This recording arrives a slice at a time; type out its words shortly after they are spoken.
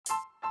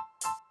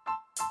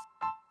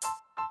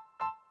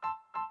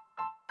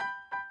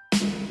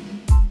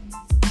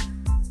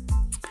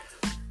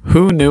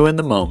Who knew in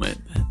the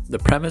moment? The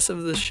premise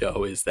of the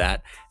show is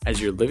that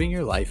as you're living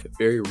your life,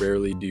 very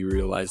rarely do you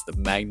realize the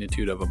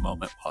magnitude of a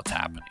moment while it's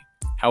happening.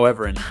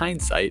 However, in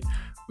hindsight,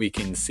 we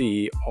can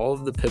see all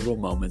of the pivotal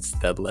moments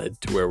that led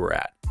to where we're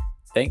at.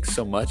 Thanks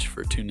so much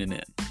for tuning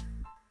in.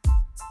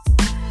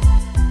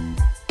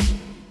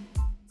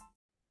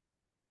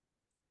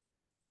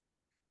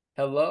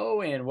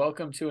 Hello and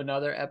welcome to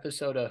another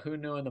episode of Who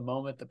Knew in the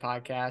Moment, the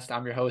podcast.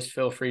 I'm your host,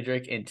 Phil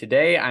Friedrich, and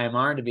today I am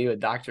honored to be with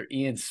Dr.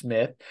 Ian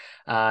Smith.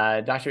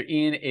 Dr.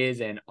 Ian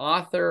is an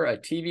author, a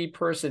TV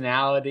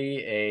personality,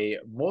 a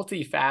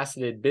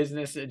multifaceted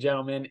business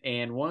gentleman,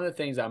 and one of the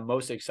things I'm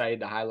most excited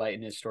to highlight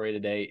in his story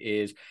today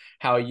is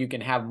how you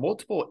can have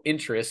multiple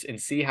interests and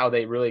see how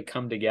they really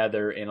come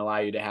together and allow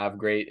you to have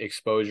great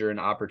exposure and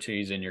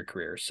opportunities in your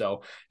career.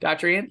 So,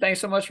 Dr. Ian, thanks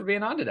so much for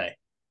being on today.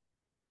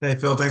 Hey,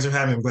 Phil, thanks for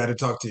having me. I'm glad to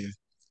talk to you.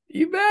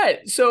 You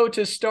bet. So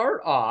to start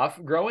off,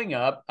 growing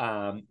up,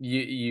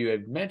 you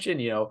had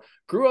mentioned,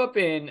 grew up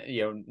in,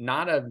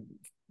 not a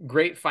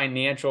great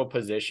financial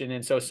position.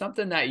 And so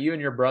something that you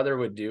and your brother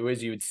would do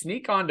is you would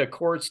sneak onto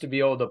courts to be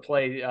able to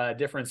play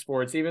different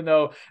sports, even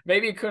though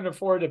maybe you couldn't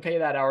afford to pay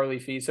that hourly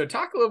fee. So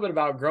talk a little bit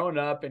about growing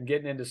up and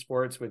getting into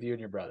sports with you and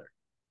your brother.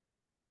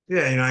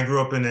 Yeah, I grew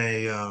up in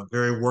a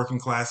very working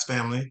class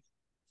family.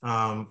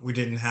 We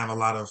didn't have a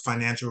lot of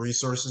financial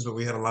resources, but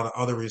we had a lot of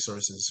other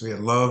resources. We had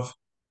love,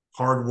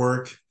 hard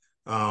work.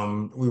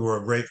 We were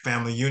a great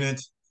family unit,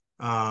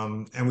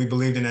 and we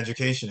believed in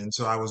education. And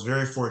so I was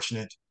very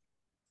fortunate.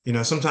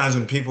 Sometimes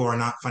when people are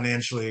not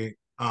financially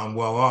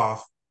well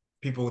off,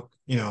 people,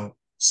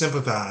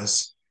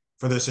 sympathize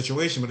for their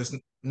situation, but it's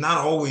not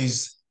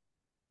always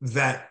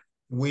that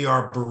we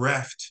are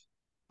bereft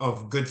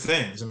of good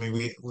things. I mean,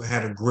 we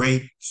had a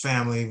great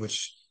family,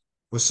 which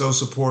was so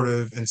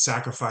supportive and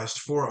sacrificed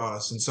for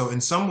us. And so, in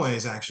some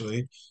ways,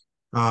 actually,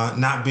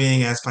 not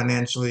being as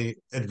financially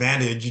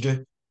advantaged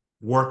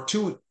worked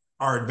to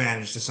our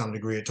advantage to some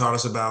degree. It taught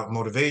us about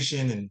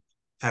motivation and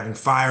having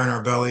fire in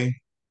our belly.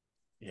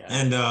 Yeah.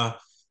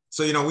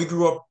 And we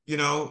grew up,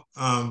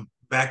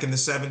 back in the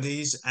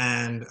 70s.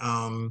 And,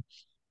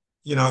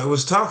 it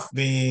was tough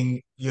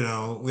being,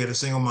 we had a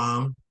single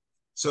mom.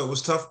 So it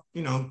was tough,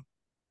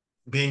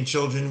 being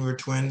children. We were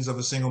twins of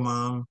a single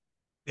mom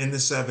in the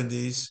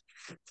 70s.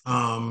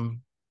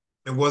 Um,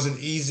 it wasn't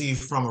easy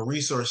from a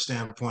resource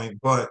standpoint,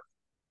 but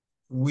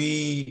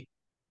we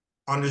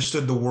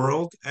understood the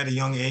world at a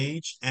young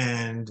age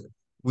and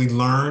we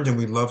learned and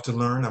we love to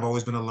learn. I've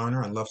always been a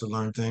learner. I love to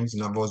learn things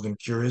and I've always been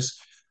curious.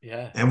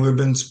 Yeah. And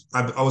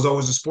I was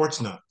always a sports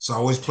nut. So I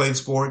always played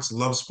sports,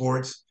 love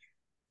sports.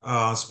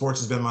 Sports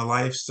has been my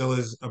life, still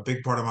is a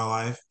big part of my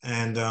life.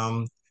 And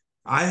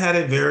I had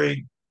a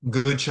very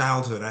good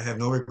childhood. I have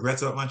no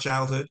regrets about my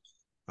childhood.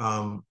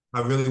 I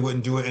really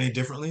wouldn't do it any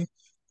differently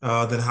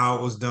than how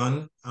it was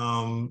done.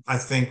 I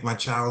think my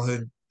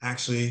childhood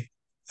actually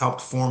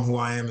helped form who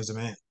I am as a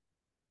man.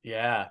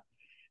 Yeah.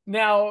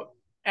 Now,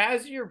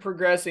 as you're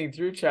progressing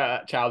through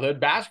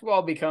childhood,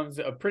 basketball becomes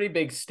a pretty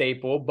big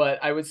staple,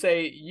 but I would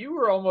say you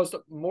were almost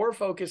more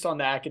focused on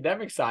the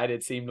academic side,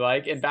 it seemed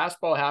like, and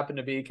basketball happened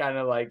to be kind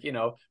of like,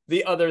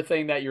 the other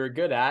thing that you were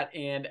good at.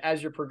 And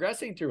as you're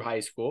progressing through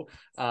high school,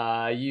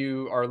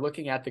 you are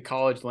looking at the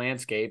college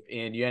landscape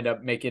and you end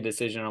up making a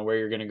decision on where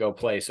you're going to go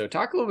play. So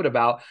talk a little bit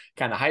about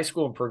kind of high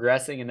school and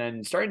progressing and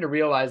then starting to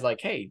realize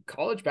like, hey,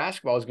 college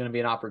basketball is going to be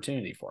an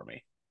opportunity for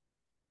me.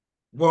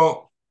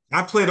 Well,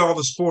 I played all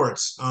the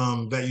sports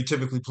that you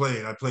typically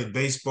played. I played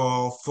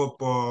baseball,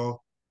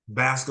 football,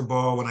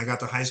 basketball. When I got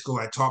to high school,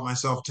 I taught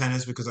myself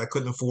tennis because I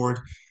couldn't afford,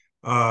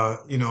 a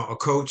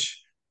coach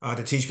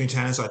to teach me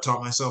tennis. I taught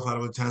myself how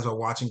to play tennis by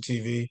watching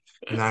TV,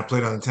 and then I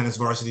played on the tennis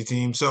varsity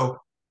team. So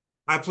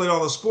I played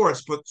all the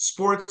sports, but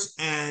sports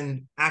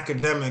and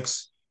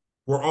academics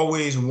were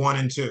always one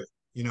and two.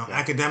 Yeah.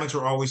 Academics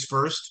were always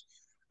first,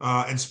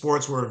 and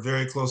sports were a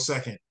very close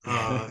second.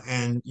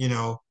 And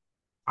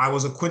I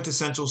was a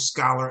quintessential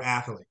scholar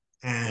athlete,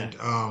 Yeah.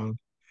 and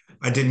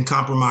I didn't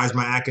compromise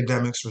my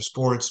academics for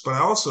sports, but I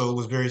also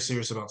was very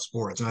serious about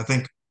sports. And I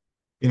think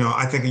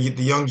the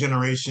young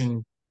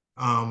generation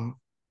um,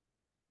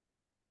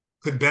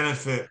 could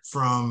benefit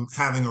from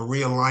having a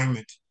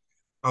realignment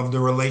of the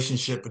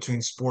relationship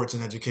between sports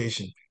and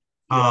education.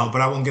 Yeah.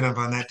 But I won't get up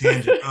on that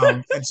tangent.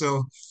 And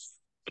so,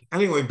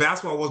 anyway,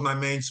 basketball was my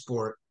main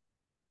sport.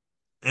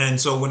 And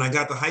so when I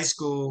got to high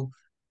school,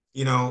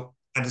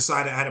 I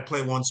decided I had to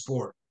play one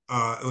sport.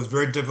 It was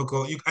very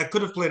difficult. I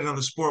could have played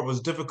another sport, but it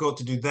was difficult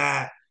to do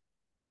that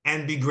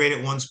and be great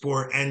at one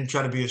sport and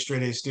try to be a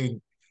straight A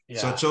student.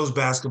 So I Yeah. chose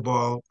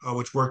basketball,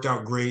 which worked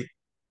out great.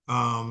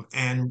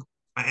 And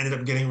I ended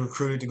up getting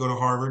recruited to go to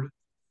Harvard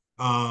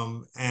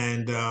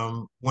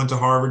and went to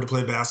Harvard to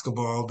play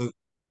basketball. The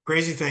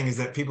crazy thing is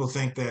that people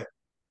think that,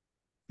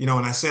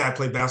 when I say I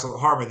played basketball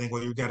at Harvard, I think,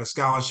 well, you got a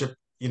scholarship.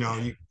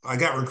 I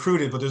got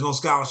recruited, but there's no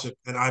scholarship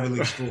at Ivy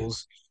League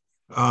schools.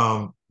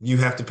 You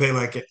have to pay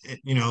like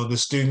the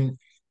student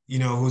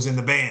who's in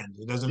the band.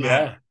 It doesn't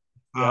matter.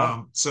 Yeah.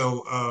 Yeah.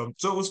 So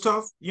it was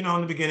tough, in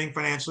the beginning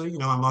financially.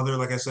 My mother,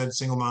 like I said,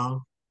 single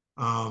mom.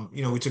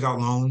 We took out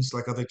loans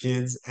like other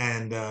kids,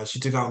 and she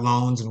took out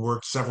loans and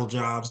worked several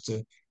jobs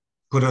to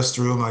put us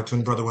through. My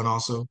twin brother went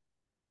also.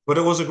 But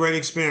it was a great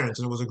experience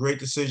and it was a great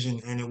decision.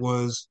 And it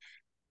was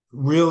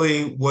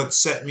really what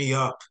set me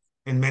up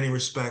in many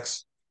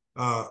respects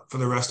for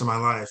the rest of my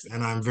life.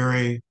 And I'm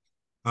very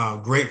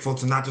grateful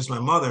to not just my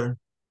mother,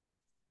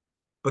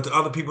 but to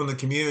other people in the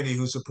community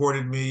who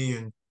supported me.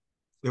 And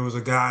there was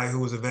a guy who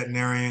was a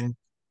veterinarian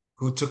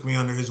who took me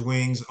under his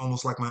wings,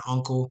 almost like my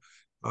uncle,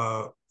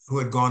 uh, who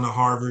had gone to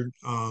Harvard.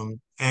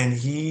 And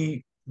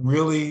he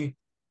really,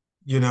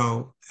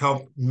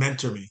 helped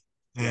mentor me.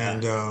 Yeah.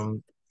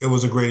 And it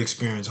was a great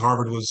experience.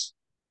 Harvard was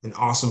an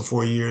awesome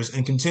 4 years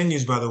and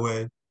continues, by the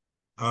way,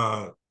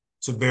 uh,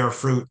 to bear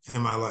fruit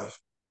in my life.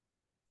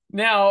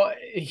 Now,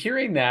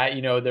 hearing that,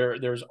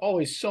 there's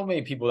always so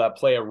many people that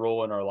play a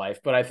role in our life,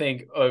 but I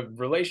think a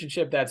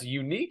relationship that's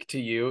unique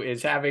to you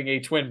is having a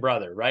twin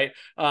brother, right?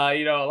 A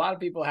lot of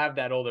people have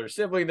that older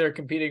sibling they're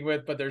competing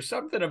with, but there's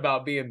something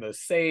about being the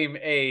same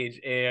age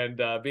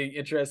and being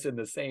interested in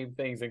the same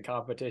things in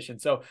competition.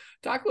 So,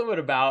 talk a little bit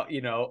about,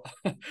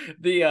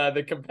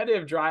 the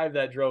competitive drive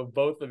that drove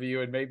both of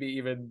you, and maybe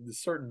even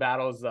certain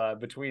battles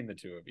between the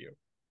two of you.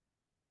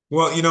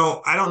 Well,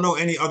 I don't know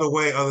any other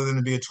way other than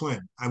to be a twin.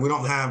 And we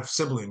don't have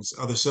siblings,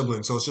 other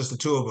siblings, so it's just the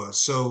two of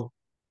us. So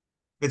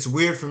it's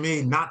weird for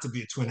me not to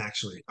be a twin,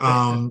 actually.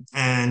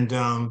 And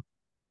I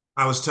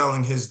was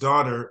telling his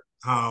daughter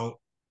how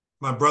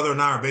my brother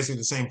and I are basically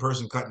the same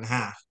person cut in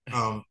half,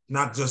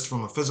 not just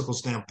from a physical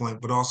standpoint,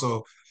 but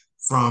also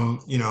from,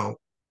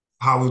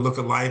 how we look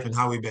at life and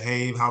how we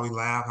behave, how we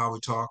laugh, how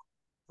we talk.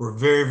 We're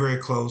very, very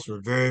close.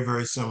 We're very,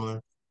 very similar.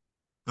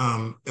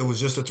 It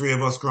was just the three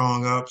of us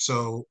growing up,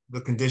 so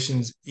the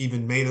conditions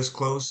even made us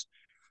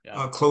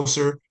Yeah.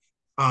 closer.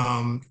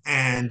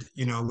 And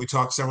we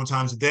talked several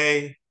times a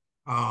day.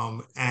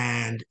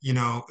 And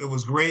it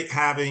was great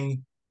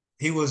having.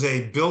 He was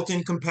a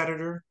built-in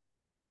competitor.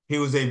 He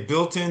was a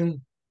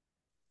built-in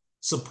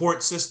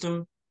support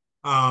system.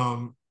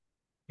 Um,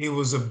 he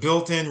was a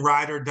built-in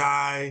ride or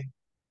die,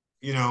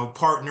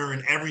 partner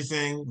in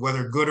everything,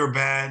 whether good or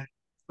bad.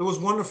 It was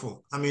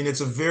wonderful. I mean, it's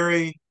a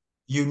very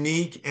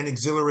unique and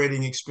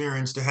exhilarating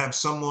experience to have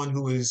someone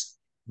who is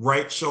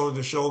right shoulder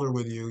to shoulder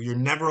with you. You're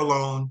never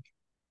alone.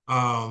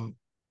 Um,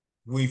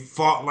 we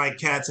fought like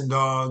cats and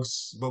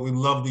dogs, but we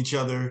loved each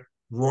other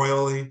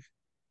royally.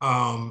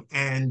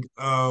 And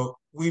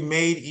we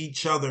made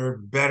each other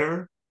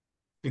better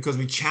because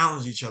we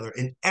challenged each other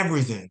in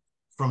everything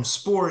from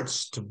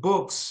sports to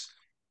books,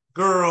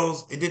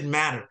 girls, it didn't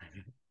matter.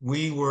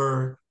 We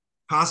were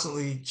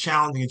constantly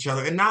challenging each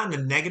other and not in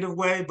a negative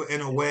way, but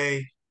in a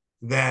way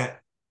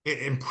that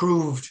it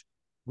improved,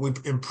 we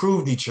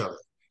improved each other.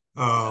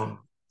 Yeah. Um,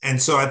 and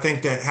so I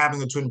think that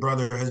having a twin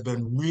brother has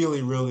been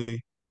really,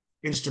 really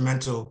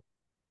instrumental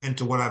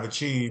into what I've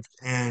achieved.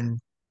 And,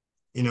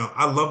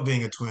 I love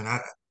being a twin.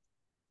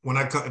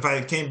 If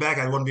I came back,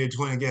 I'd want to be a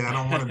twin again. I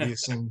don't want to be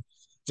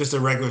just a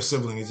regular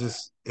sibling.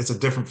 It's a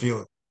different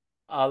feeling.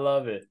 I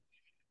love it.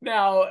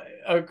 Now,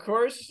 of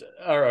course,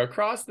 or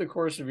across the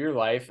course of your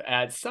life,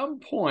 at some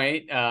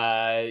point,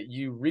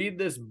 you read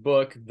this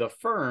book, The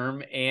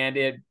Firm, and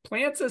it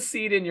plants a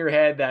seed in your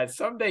head that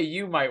someday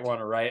you might want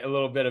to write a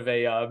little bit of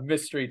a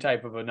mystery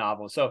type of a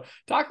novel. So,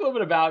 talk a little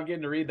bit about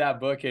getting to read that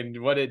book and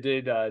what it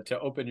did to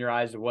open your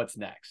eyes to what's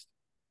next.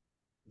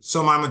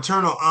 So my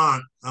maternal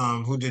aunt,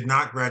 who did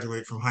not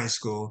graduate from high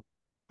school,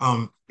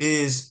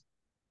 is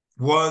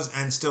was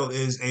and still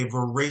is a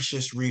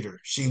voracious reader.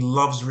 She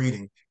loves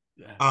reading.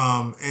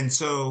 Yeah.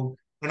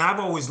 And I've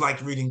always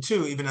liked reading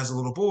too, even as a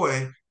little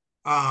boy.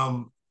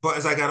 But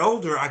as I got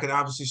older, I could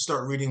obviously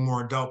start reading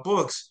more adult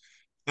books.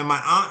 And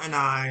my aunt and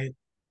I,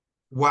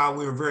 while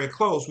we were very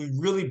close, we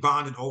really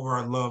bonded over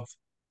our love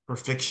for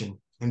fiction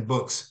and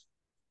books.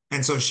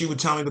 And so she would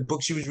tell me the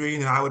book she was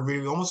reading, and I would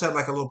read. We almost had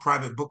like a little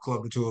private book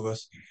club, the two of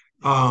us.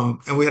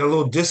 And we had a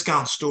little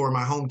discount store in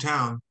my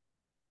hometown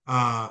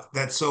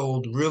that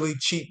sold really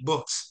cheap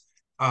books.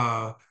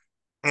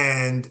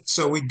 And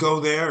so we'd go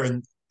there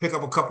and pick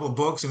up a couple of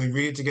books and we'd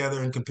read it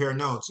together and compare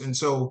notes. And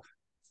so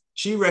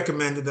she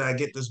recommended that I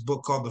get this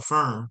book called The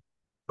Firm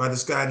by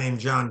this guy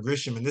named John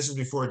Grisham. And this is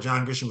before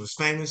John Grisham was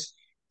famous.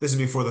 This is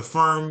before The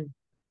Firm,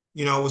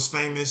 was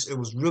famous. It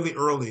was really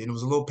early and it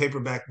was a little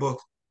paperback book.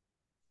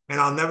 And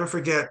I'll never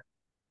forget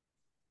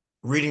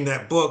reading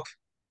that book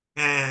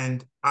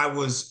and I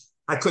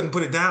couldn't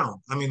put it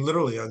down. I mean,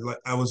 literally,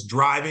 I was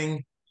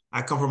driving.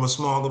 I come from a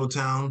small little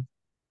town.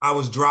 I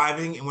was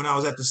driving, and when I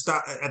was at the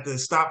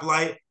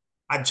stoplight,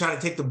 I'd try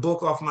to take the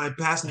book off my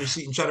passenger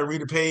seat and try to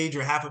read a page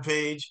or half a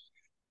page.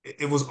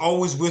 It was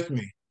always with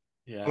me.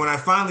 Yeah. When I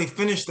finally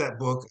finished that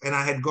book, and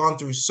I had gone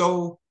through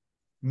so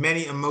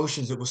many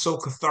emotions, it was so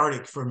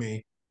cathartic for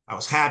me. I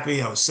was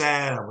happy, I was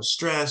sad, I was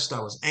stressed, I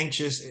was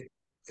anxious.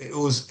 It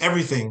was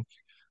everything.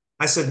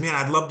 I said, man,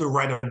 I'd love to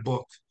write a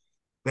book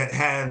that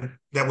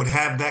would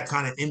have that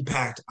kind of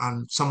impact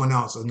on someone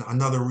else,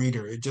 another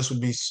reader. It just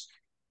would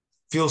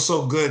feel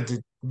so good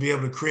to be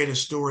able to create a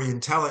story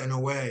and tell it in a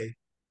way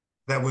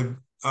that would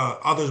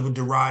others would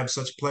derive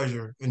such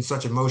pleasure and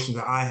such emotion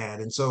that I had.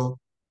 And so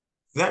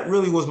that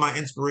really was my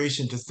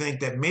inspiration to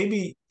think that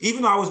maybe,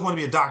 even though I always wanted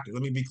to be a doctor,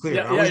 let me be clear,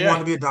 Yeah, I yeah, always wanted yeah.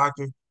 to be a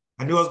doctor.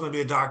 I knew I was going to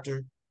be a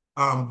doctor.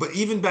 But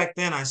even back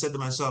then, I said to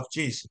myself,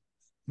 geez,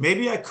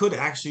 maybe I could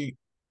actually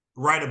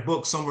write a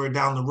book somewhere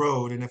down the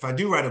road. And if I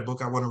do write a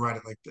book, I want to write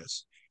it like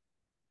this.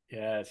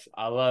 Yes,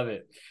 I love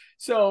it.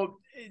 So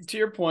to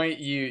your point,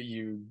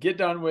 you get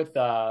done with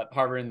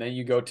Harvard and then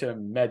you go to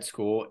med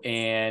school.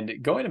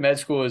 And going to med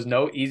school is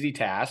no easy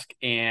task,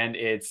 and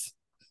it's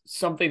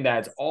something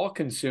that's all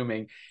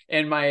consuming.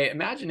 And my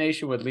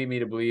imagination would lead me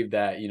to believe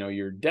that, you know,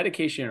 your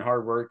dedication and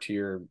hard work to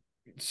your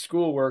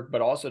schoolwork,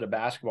 but also to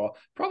basketball,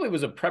 probably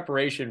was a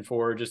preparation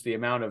for just the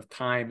amount of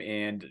time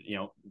and, you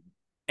know,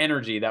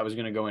 energy that was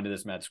going to go into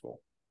this med school.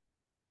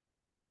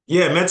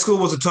 Yeah, med school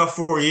was a tough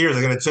 4 years.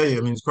 I got to tell you.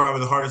 I mean, it's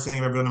probably the hardest thing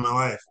I've ever done in my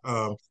life.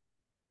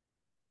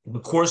 The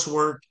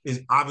coursework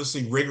is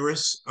obviously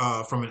rigorous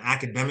from an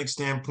academic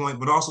standpoint,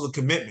 but also the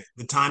commitment,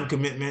 the time Yeah.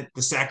 commitment,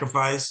 the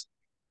sacrifice.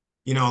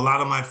 You know, a lot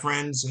of my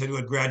friends who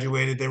had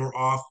graduated, they were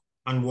off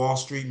on Wall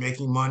Street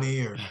making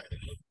money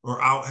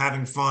or out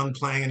having fun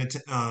playing in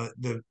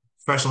the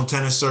professional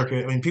tennis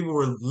circuit. I mean, people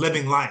were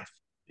living life.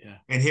 Yeah.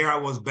 And here I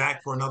was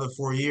back for another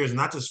 4 years,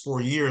 not just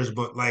 4 years,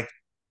 but like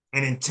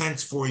an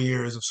intense 4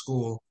 years of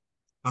school.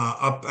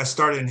 I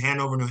started in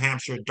Hanover, New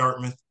Hampshire at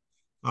Dartmouth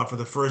for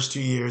the first 2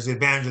 years. The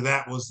advantage of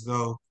that was,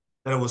 though,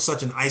 that it was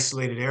such an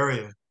isolated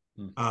area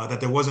Hmm.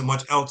 that there wasn't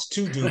much else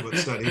to do but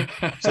study.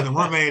 So there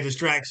weren't many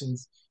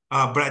distractions.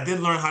 But I did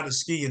learn how to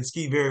ski and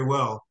ski very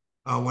well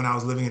when I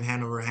was living in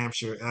Hanover,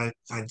 Hampshire.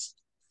 I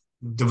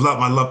developed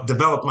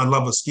my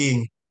love of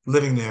skiing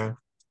living there.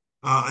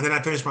 And then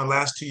I finished my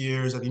last 2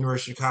 years at the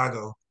University of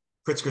Chicago,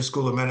 Pritzker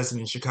School of Medicine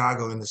in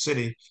Chicago in the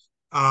city.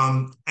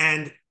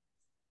 And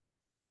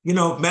you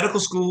know,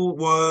 medical school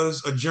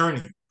was a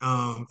journey,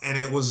 and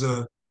it was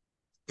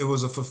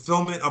a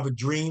fulfillment of a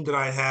dream that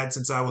I had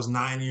since I was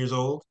 9 years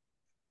old.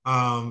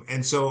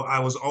 And so I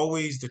was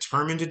always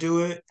determined to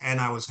do it, and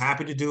I was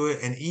happy to do it.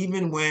 And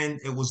even when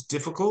it was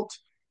difficult,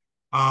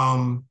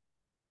 um,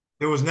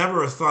 there was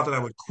never a thought that I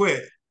would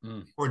quit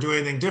Hmm. or do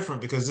anything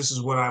different because this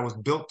is what I was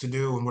built to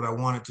do and what I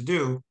wanted to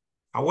do.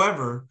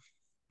 However,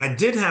 I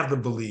did have the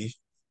belief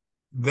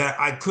that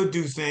I could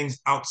do things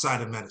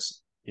outside of medicine.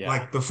 Yeah.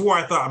 Like before,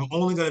 I thought I'm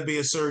only going to be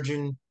a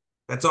surgeon.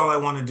 That's all I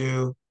want to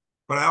do.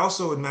 But I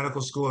also, in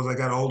medical school, as I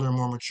got older and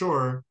more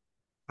mature,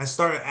 I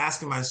started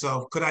asking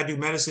myself, could I do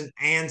medicine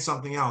and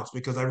something else?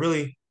 Because I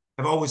really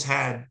have always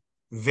had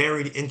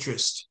varied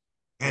interest.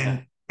 Yeah.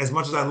 And as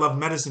much as I love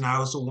medicine, I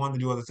also wanted to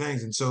do other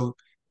things. And so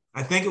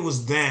I think it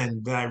was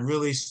then that I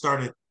really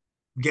started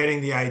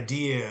getting the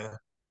idea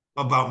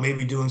about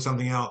maybe doing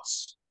something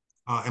else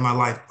in my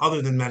life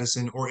other than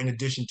medicine or in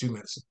addition to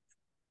medicine.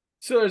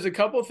 So there's a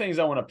couple of things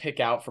I want to pick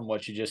out from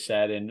what you just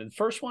said. And the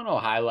first one I'll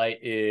highlight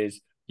is,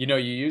 you know,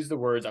 you use the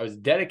words, I was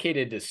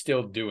dedicated to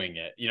still doing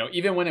it. You know,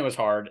 even when it was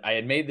hard, I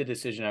had made the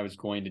decision I was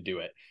going to do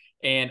it.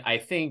 And I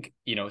think,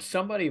 you know,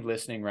 somebody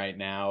listening right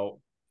now,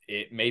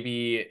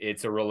 maybe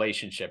it's a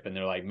relationship and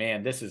they're like,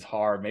 man, this is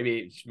hard.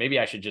 Maybe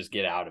I should just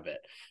get out of it.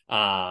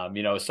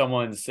 You know,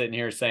 someone's sitting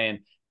here saying,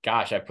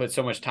 gosh, I put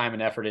so much time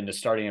and effort into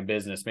starting a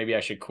business. Maybe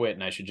I should quit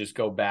and I should just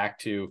go back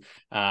to,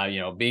 you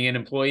know, being an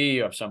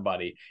employee of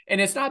somebody.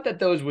 And it's not that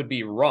those would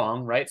be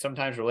wrong, right?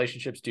 Sometimes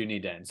relationships do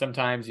need to end.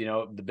 Sometimes, you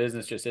know, the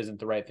business just isn't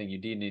the right thing. You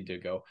do need to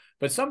go.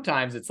 But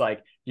sometimes it's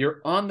like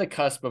you're on the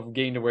cusp of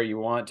getting to where you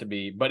want to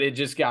be, but it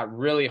just got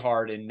really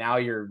hard. And now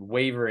you're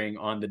wavering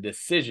on the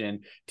decision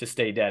to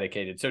stay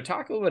dedicated. So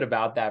talk a little bit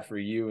about that for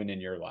you and in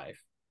your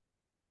life.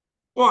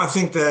 Well, I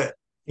think that,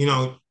 you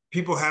know,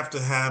 people have to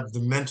have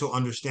the mental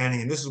understanding,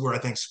 and this is where I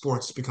think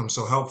sports become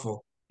so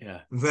helpful,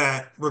 Yeah.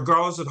 that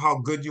regardless of how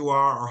good you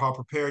are or how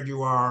prepared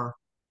you are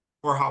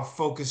or how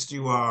focused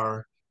you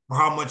are or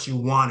how much you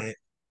want it,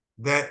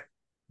 that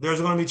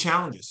there's going to be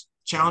challenges.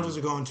 Challenges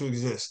Mm-hmm. are going to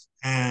exist.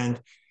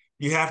 And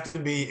you have to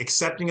be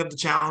accepting of the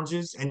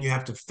challenges and you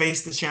have to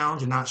face the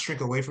challenge and not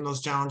shrink away from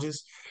those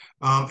challenges.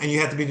 And you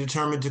have to be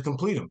determined to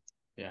complete them.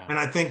 Yeah. And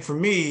I think for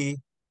me,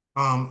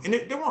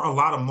 there weren't a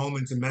lot of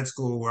moments in med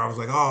school where I was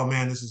like, oh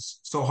man, this is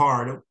so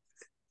hard.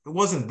 It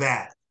wasn't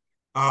that.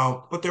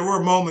 But there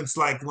were moments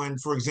like when,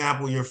 for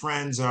example, your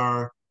friends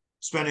are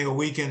spending a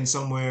weekend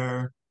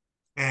somewhere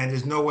and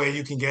there's no way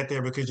you can get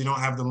there because you don't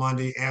have the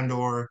money and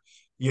or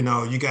you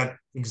know you got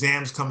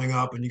exams coming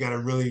up and you got to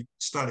really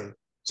study.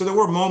 So there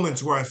were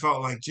moments where I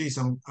felt like, geez,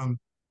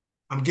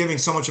 I'm giving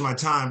so much of my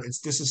time.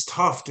 This is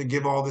tough to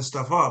give all this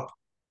stuff up,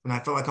 and I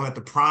felt like I'm at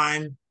the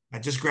prime. I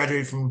just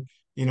graduated from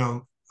you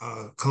know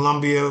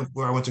Columbia,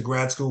 where I went to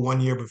grad school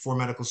 1 year before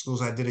medical school.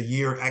 So I did a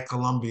year at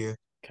Columbia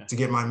Okay. to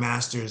get my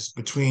master's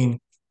between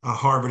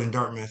Harvard and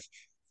Dartmouth.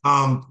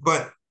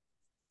 But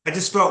I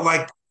just felt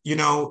like you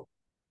know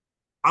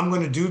I'm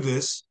going to do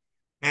this,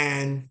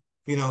 and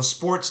you know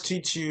sports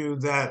teach you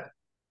that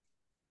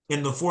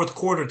in the fourth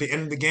quarter, at the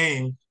end of the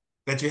game,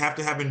 that you have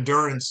to have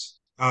endurance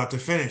to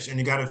finish, and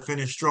you got to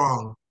finish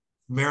strong.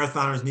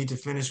 Marathoners need to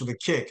finish with a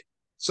kick.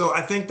 So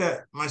I think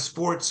that my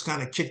sports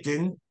kind of kicked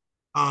in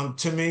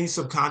to me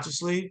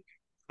subconsciously,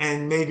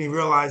 and made me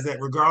realize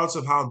that regardless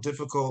of how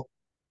difficult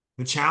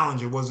the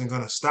challenge, it wasn't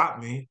going to stop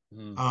me.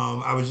 Mm.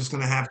 I was just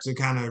going to have to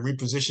kind of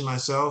reposition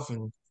myself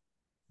and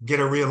get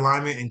a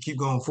realignment and keep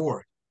going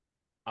forward.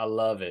 I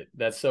love it.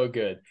 That's so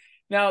good.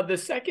 Now, the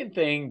second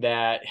thing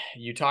that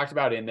you talked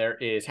about in there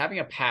is having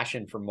a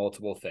passion for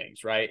multiple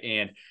things, right?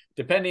 And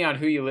depending on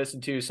who you listen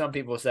to, some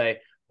people say,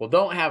 well,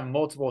 don't have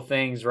multiple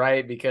things,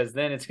 right? Because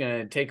then it's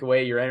going to take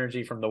away your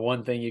energy from the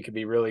one thing you could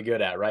be really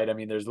good at, right? I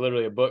mean, there's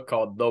literally a book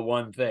called The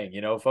One Thing,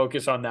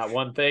 focus on that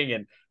one thing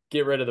and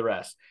get rid of the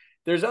rest.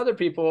 There's other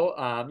people,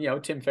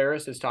 Tim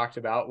Ferriss has talked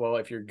about, well,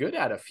 if you're good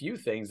at a few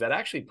things, that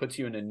actually puts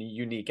you in a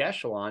unique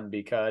echelon,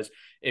 because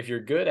if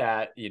you're good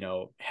at,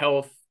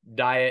 health,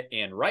 diet,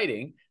 and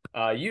writing,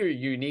 you're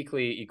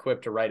uniquely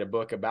equipped to write a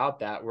book about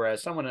that.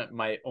 Whereas someone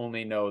might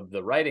only know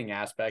the writing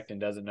aspect and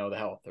doesn't know the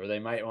health, or they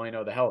might only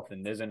know the health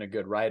and isn't a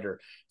good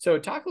writer. So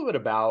talk a little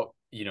bit about,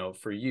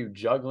 for you,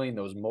 juggling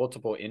those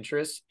multiple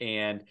interests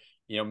and,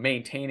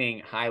 maintaining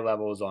high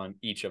levels on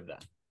each of them.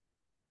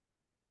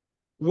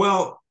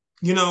 Well,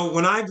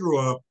 when I grew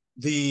up,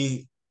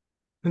 the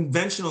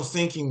conventional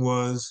thinking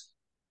was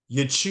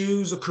you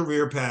choose a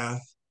career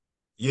path,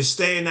 you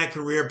stay in that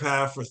career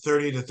path for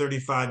 30 to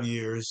 35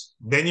 years,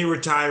 then you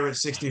retire at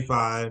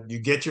 65, you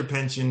get your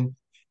pension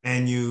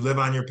and you live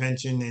on your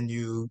pension and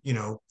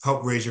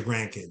help raise your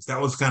grandkids.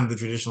 That was kind of the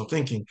traditional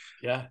thinking.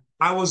 Yeah.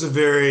 I was a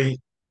very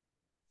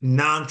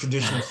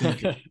non-traditional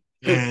thinker.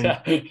 And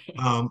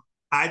Yeah.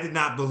 I did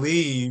not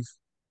believe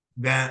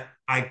that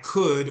I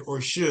could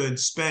or should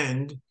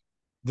spend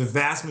the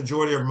vast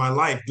majority of my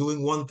life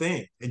doing one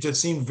thing. It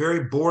just seemed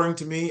very boring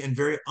to me and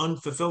very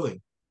unfulfilling.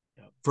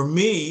 Yep. For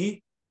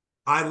me,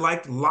 I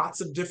liked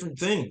lots of different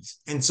things.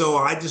 And so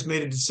I just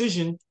made a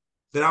decision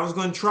that I was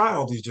going to try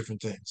all these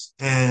different things.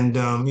 And,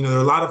 there are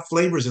a lot of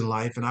flavors in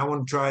life, and I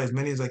want to try as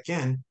many as I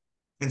can.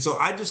 And so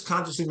I just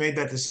consciously made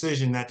that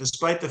decision that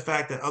despite the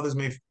fact that others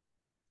may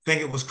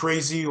think it was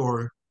crazy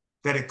or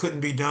that it couldn't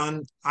be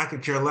done, I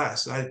could care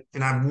less.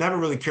 And I've never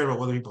really cared about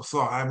what other people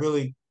thought. I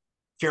really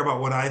care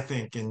about what I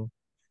think,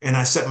 and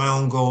I set my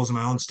own goals and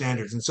my own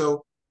standards. And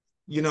so,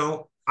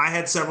 I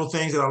had several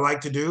things that I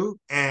like to do.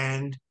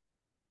 And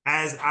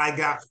as I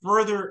got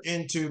further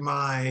into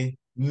my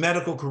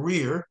medical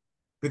career,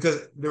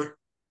 because there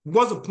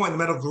was a point in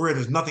the medical career,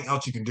 there's nothing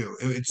else you can do.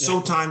 It's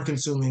so time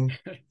consuming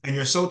and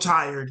you're so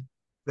tired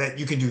that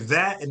you can do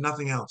that and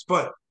nothing else.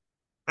 But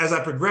as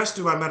I progressed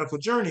through my medical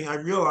journey, I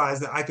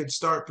realized that I could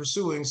start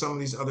pursuing some of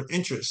these other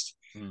interests.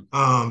 Mm.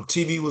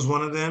 TV was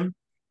one of them.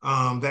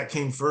 That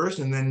came first.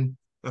 And then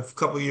a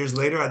couple of years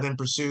later, I then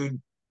pursued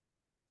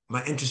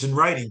my interest in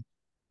writing.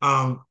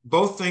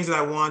 Both things that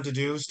I wanted to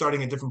do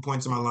starting at different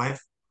points in my life.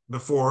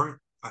 Before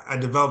I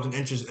developed an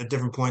interest at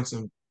different points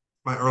in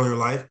my earlier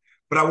life,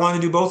 but I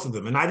wanted to do both of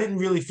them. And I didn't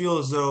really feel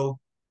as though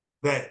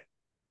that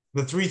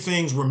the three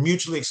things were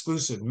mutually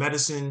exclusive: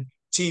 medicine,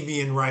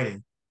 TV, and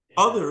writing.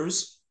 Yeah.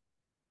 Others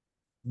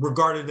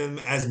regarded them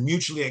as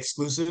mutually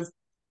exclusive.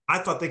 I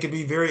thought they could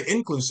be very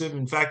inclusive.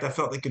 In fact, I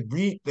felt they could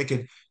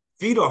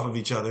feed off of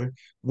each other,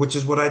 which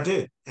is what I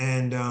did.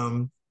 And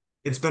I've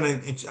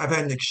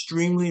had an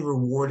extremely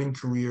rewarding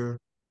career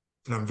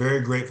that I'm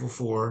very grateful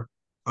for,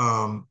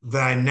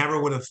 that I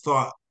never would have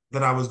thought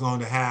that I was going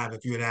to have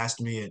if you had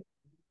asked me at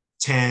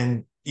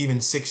 10, even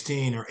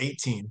 16 or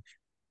 18.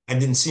 I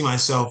didn't see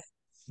myself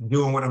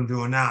doing what I'm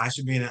doing now. I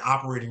should be in an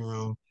operating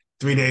room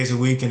 3 days a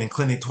week and in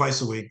clinic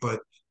twice a week, but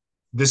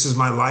this is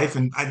my life.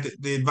 And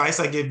the advice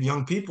I give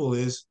young people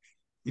is,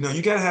 you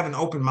got to have an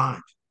open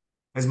mind.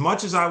 As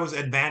much as I was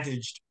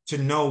advantaged to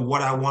know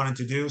what I wanted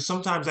to do,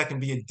 sometimes that can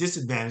be a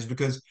disadvantage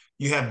because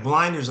you have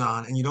blinders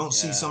on and you don't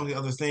see some of the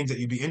other things that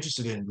you'd be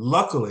interested in.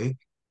 Luckily,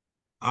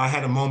 I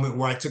had a moment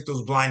where I took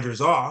those blinders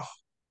off,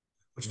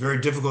 which is very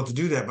difficult to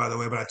do that, by the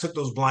way, but I took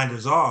those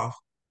blinders off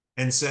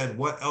and said,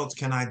 what else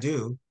can I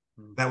do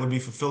that would be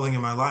fulfilling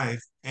in my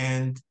life?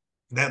 And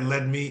that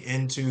led me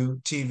into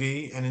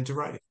TV and into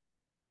writing.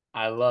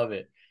 I love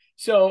it.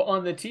 So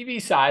on the TV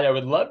side, I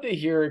would love to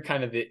hear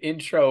kind of the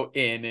intro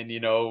in and,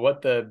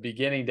 what the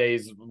beginning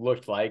days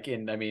looked like.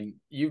 And I mean,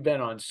 you've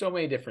been on so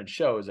many different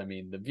shows. I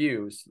mean, The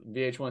Views,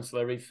 VH1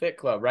 Celebrity Fit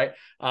Club, right?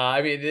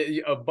 I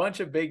mean, a bunch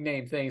of big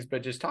name things,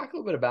 but just talk a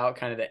little bit about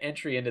kind of the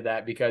entry into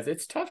that, because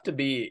it's tough to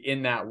be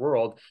in that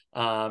world.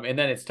 And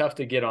then it's tough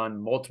to get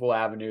on multiple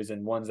avenues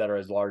and ones that are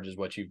as large as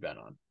what you've been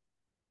on.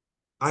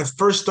 I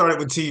first started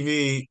with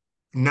TV,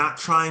 not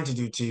trying to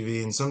do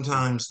TV, and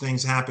sometimes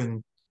things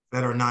happen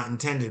that are not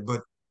intended.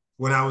 But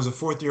when I was a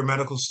fourth year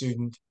medical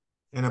student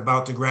and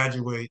about to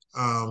graduate,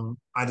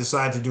 I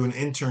decided to do an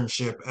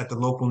internship at the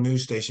local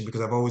news station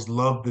because I've always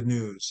loved the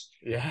news.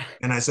 Yeah.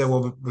 And I said,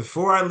 well,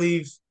 before I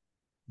leave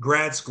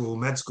med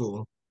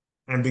school,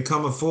 and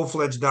become a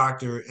full-fledged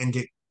doctor and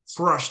get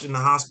crushed in the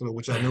hospital,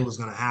 which I knew was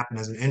going to happen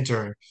as an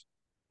intern,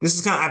 this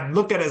is I've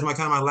looked at it as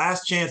my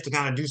last chance to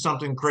kind of do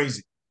something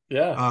crazy.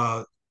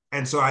 Yeah.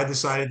 And so I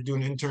decided to do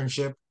an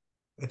internship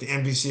at the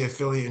NBC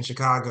affiliate in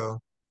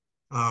Chicago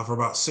for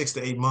about 6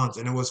 to 8 months,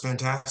 and it was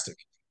fantastic.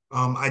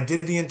 I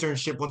did the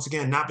internship once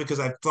again, not because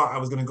I thought I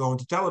was going to go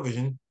into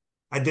television.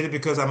 I did it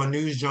because I'm a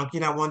news junkie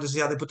and I wanted to see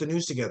how they put the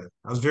news together.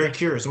 I was very Yeah.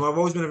 curious. And I've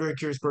always been a very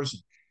curious person.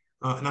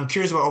 And I'm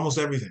curious about almost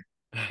everything.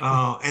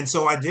 And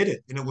so I did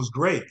it and it was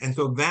great. And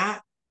so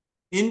that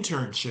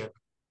internship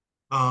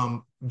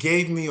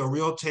gave me a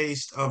real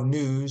taste of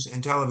news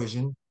and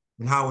television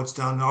and how it's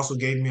done. It also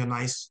gave me a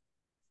nice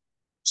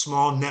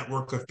small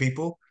network of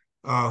people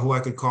who I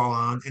could call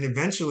on. And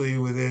eventually,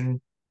 within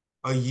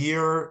a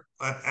year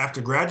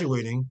after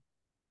graduating,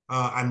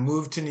 I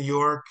moved to New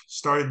York,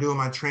 started doing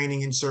my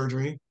training in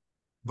surgery,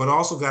 but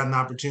also got an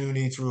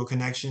opportunity through a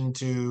connection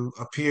to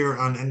appear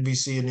on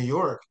NBC in New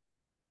York,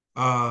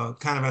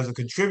 kind of as a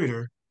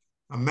contributor,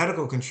 a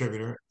medical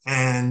contributor.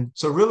 And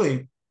so,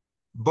 really,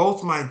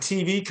 both my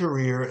TV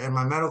career and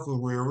my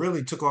medical career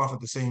really took off at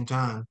the same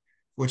time,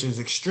 which is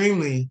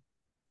extremely,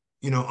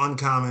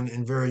 uncommon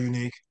and very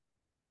unique.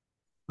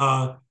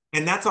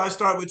 And that's how I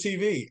started with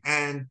TV.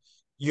 And,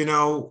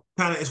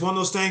 kind of it's one of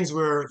those things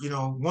where,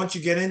 once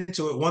you get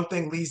into it, one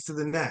thing leads to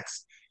the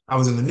next. I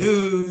was in the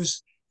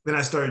news. Then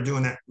I started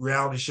doing that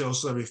reality show,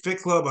 Celebrity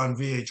Fit Club on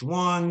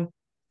VH1.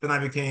 Then I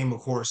became a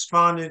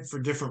correspondent for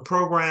different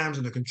programs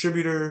and a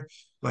contributor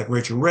like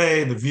Rachel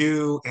Ray, The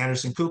View,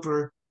 Anderson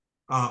Cooper,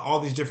 all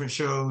these different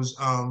shows.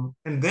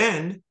 And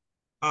then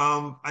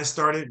I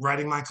started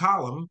writing my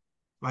column,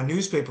 my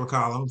newspaper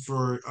column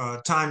for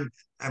Time.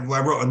 I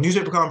wrote a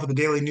newspaper column for the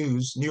Daily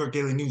News, New York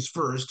Daily News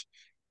first.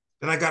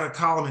 Then I got a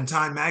column in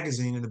Time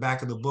magazine in the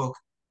back of the book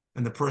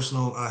in the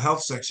personal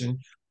health section,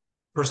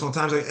 personal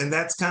times. And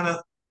that's kind of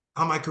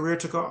how my career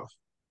took off.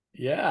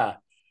 Yeah.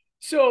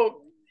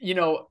 So,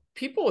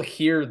 people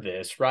hear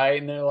this, right?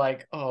 And they're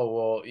like,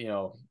 oh,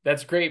 well,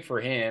 that's great for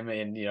him.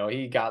 And,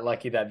 he got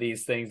lucky that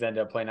these things end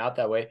up playing out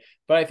that way.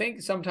 But I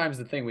think sometimes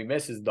the thing we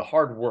miss is the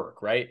hard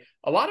work, right?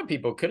 A lot of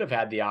people could have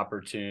had the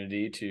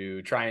opportunity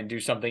to try and do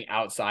something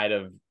outside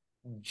of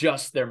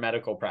just their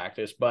medical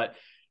practice, but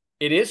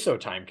it is so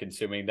time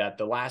consuming that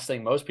the last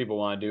thing most people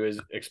want to do is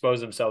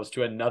expose themselves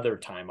to another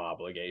time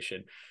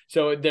obligation.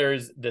 So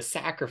there's the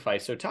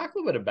sacrifice. So talk a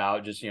little bit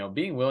about just,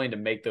 being willing to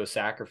make those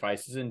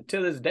sacrifices. And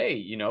to this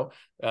day,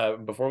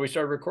 before we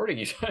started recording,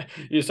 you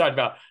just talked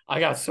about, I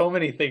got so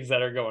many things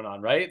that are going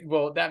on, right?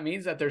 Well, that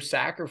means that there's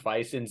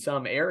sacrifice in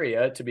some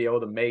area to be able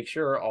to make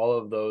sure all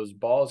of those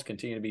balls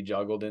continue to be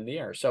juggled in the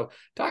air. So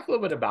talk a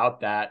little bit about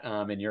that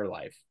in your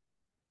life.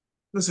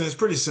 Listen, it's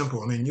pretty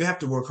simple. I mean, you have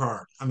to work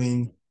hard. I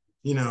mean,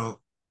 you know,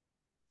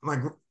 my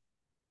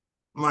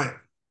my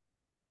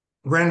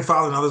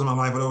grandfather and others in my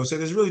life would always say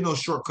there's really no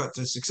shortcut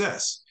to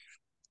success.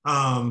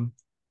 Um,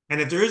 and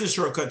if there is a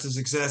shortcut to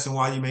success and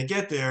while you may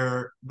get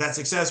there, that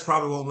success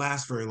probably won't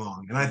last very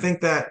long. And I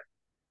think that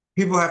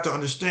people have to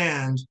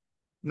understand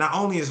not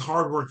only is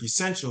hard work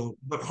essential,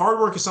 but hard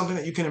work is something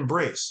that you can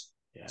embrace.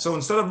 Yeah. So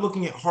instead of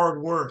looking at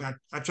hard work,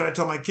 I try to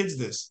tell my kids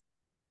this,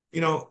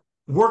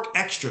 work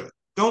extra.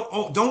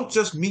 Don't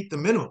just meet the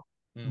minimum.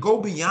 Mm.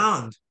 Go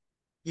beyond,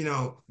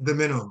 the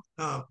minimum.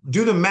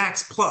 Do the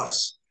max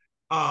plus.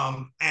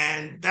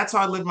 And that's how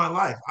I live my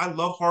life. I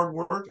love hard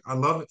work. I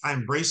love it. I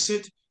embrace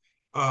it.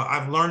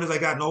 I've learned as I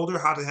gotten older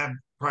how to have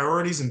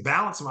priorities and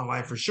balance in my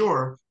life for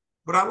sure.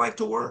 But I like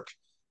to work.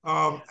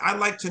 I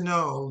like to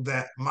know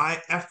that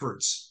my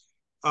efforts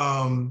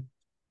um,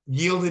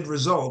 yielded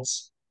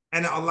results,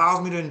 and it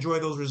allows me to enjoy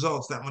those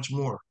results that much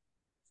more.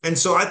 And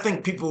so I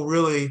think people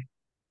really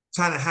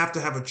kind of have to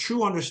have a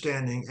true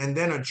understanding and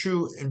then a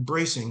true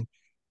embracing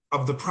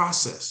of the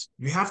process.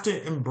 You have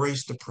to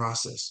embrace the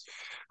process.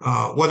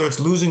 Whether it's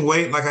losing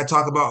weight, like I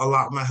talk about a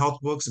lot in my health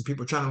books, and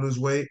people trying to lose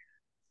weight.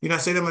 I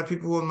say to my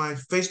people in my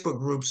Facebook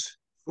groups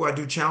who I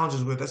do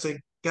challenges with, I say,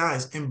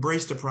 guys,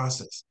 embrace the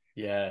process.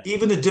 Yes.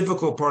 Even the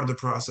difficult part of the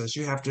process,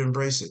 you have to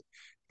embrace it.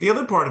 The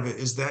other part of it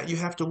is that you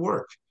have to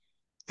work.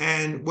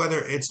 And whether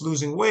it's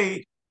losing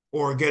weight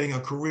or getting a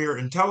career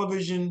in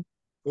television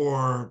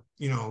or,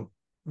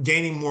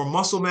 gaining more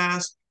muscle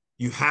mass,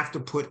 you have to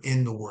put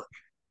in the work.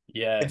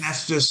 And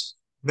Yes.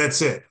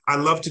 that's it. I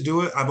love to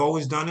do it. I've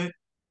always done it.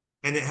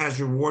 And it has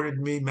rewarded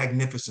me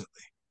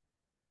magnificently.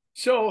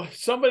 So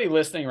somebody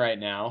listening right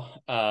now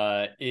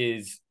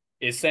is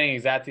saying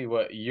exactly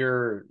what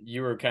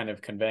you were kind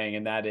of conveying,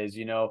 and that is,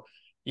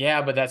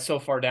 yeah, but that's so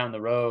far down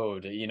the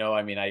road.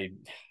 I mean,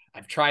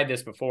 I've tried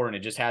this before and it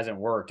just hasn't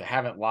worked. I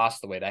haven't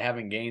lost the weight. I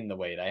haven't gained the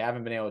weight. I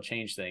haven't been able to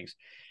change things.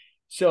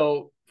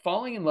 So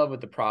falling in love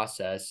with the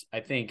process, I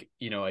think,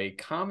 a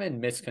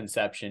common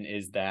misconception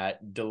is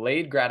that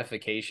delayed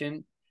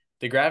gratification,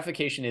 the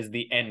gratification is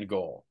the end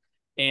goal.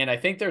 And I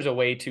think there's a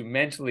way to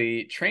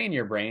mentally train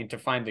your brain to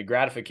find the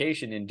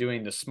gratification in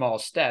doing the small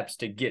steps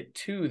to get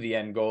to the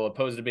end goal,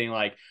 opposed to being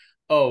like,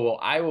 oh, well,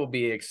 I will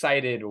be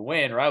excited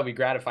when, or I will be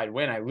gratified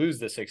when I lose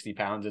the 60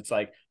 pounds. It's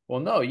like, well,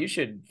 no, you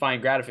should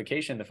find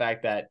gratification in the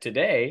fact that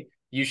today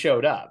you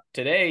showed up.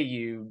 Today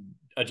you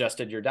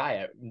adjusted your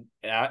diet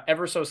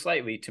ever so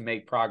slightly to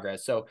make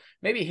progress. So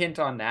maybe hint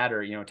on that,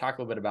 or, talk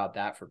a little bit about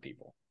that for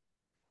people.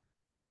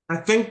 I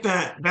think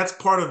that that's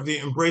part of the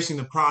embracing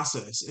the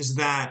process is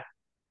that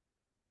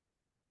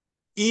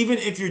even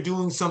if you're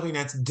doing something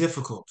that's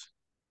difficult,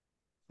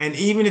 and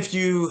even if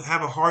you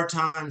have a hard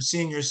time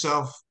seeing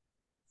yourself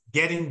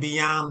getting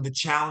beyond the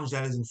challenge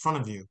that is in front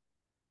of you.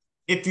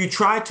 If you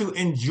try to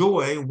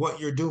enjoy what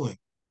you're doing,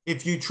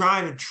 if you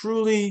try to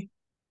truly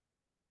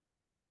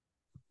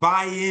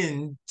buy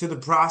in to the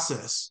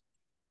process,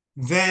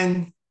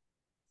 then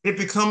it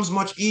becomes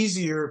much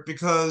easier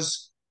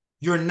because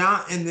you're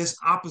not in this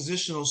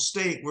oppositional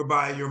state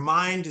whereby your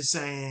mind is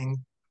saying,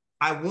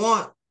 I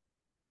want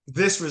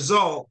this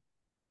result,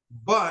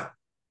 but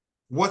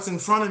what's in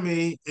front of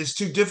me is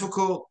too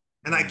difficult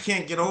and I Mm.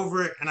 can't get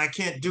over it and I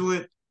can't do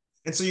it.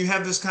 And so you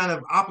have this kind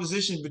of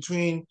opposition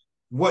between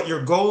what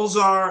your goals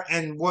are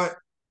and what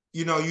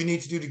you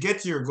need to do to get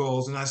to your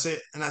goals.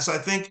 So I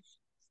think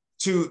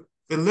to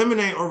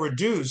eliminate or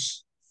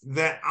reduce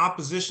that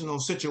oppositional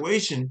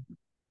situation,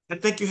 I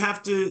think you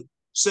have to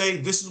say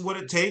this is what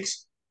it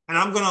takes, and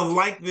I'm gonna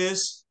like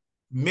this,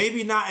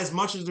 maybe not as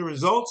much as the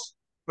results,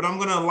 but I'm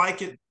gonna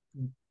like it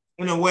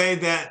in a way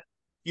that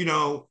you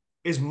know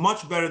is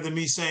much better than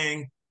me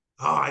saying,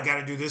 "Oh, I got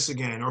to do this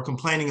again," or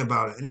complaining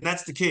about it. And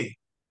that's the key.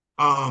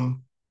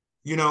 Um,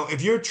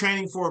 if you're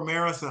training for a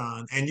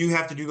marathon and you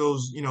have to do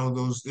those,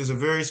 there's a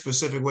very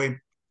specific way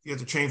you have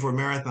to train for a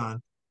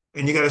marathon,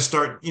 and you got to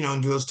start,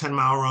 and do those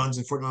 10-mile runs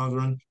and 40 miles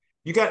run.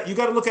 You got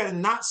to look at it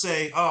and not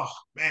say, "Oh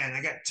man,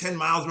 I got 10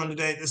 miles run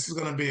today. This is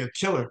going to be a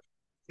killer."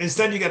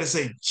 Instead, you got to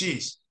say,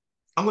 "Geez,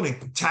 I'm going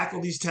to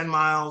tackle these 10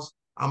 miles.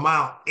 A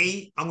mile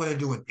 8, I'm going to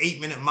do an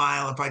 8-minute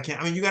mile if I can."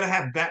 I mean, you got to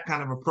have that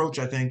kind of approach,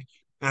 I think.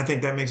 And I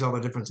think that makes all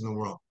the difference in the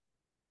world.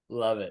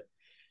 Love it.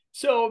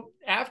 So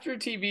after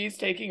TV is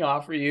taking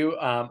off for you,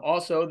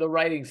 also the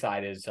writing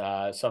side is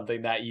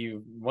something that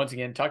you once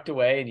again tucked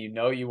away, and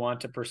you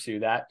want to pursue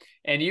that.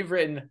 And you've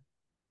written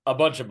a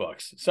bunch of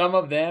books. Some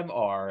of them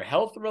are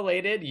health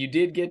related. You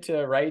did get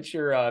to write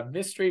your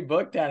mystery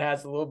book that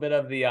has a little bit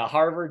of the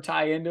Harvard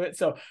tie into it.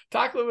 So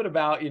talk a little bit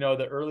about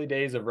the early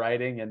days of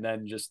writing and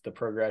then just the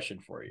progression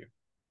for you.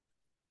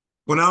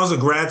 When I was a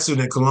grad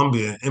student at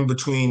Columbia, in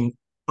between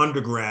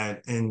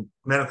undergrad and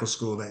medical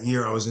school that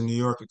year, I was in New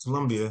York at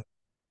Columbia.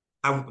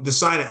 I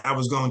decided I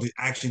was going to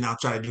actually now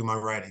try to do my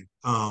writing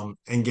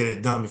and get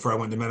it done before I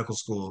went to medical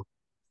school.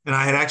 And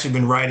I had actually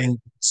been writing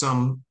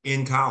some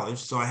in college,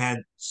 so I had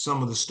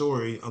some of the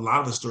story, a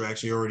lot of the story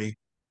actually already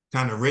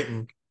kind of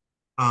written.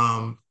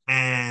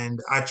 And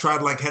I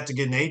tried like had to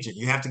get an agent.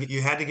 You had to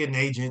get an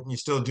agent, and you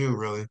still do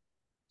really.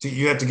 So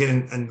you have to get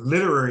a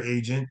literary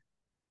agent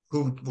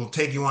who will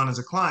take you on as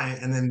a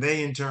client, and then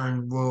they in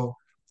turn will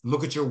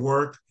look at your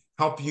work,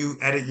 help you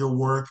edit your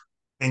work,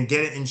 and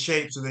get it in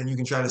shape so then you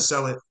can try to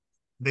sell it.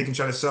 They can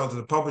try to sell it to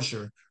the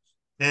publisher.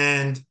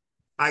 And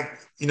I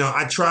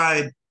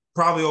tried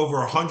probably over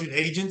 100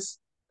 agents,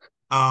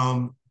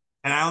 and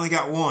I only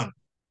got one.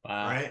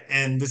 Wow. Right,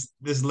 and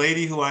this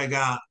lady who I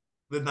got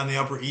lived on the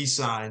Upper East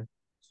Side,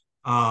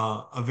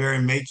 a very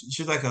matron.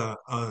 She's like a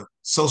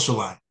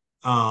socialite.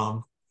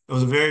 It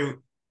was a very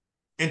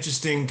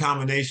interesting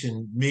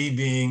combination. Me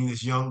being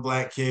this young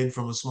black kid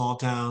from a small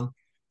town,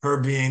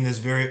 her being this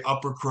very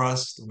upper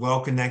crust,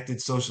 well-connected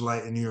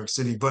socialite in New York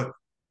City. But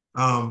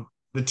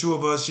the two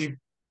of us, she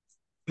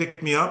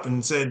picked me up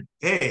and said,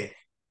 "Hey,"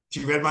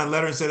 she read my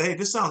letter and said, "Hey,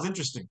 this sounds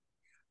interesting."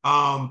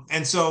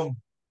 And so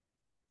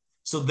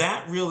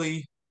that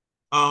really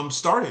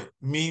started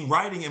me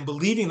writing and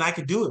believing I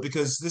could do it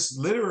because this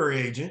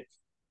literary agent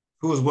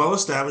who was well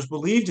established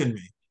believed in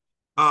me.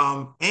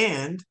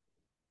 And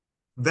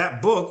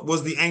that book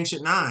was The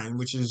Ancient Nine,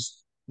 which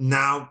is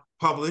now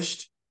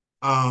published,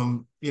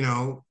 and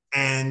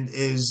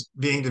is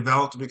being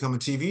developed to become a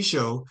TV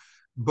show.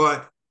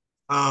 But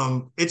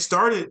it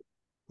started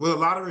with a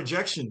lot of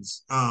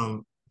rejections,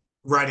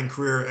 writing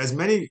career, as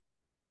many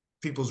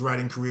people's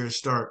writing careers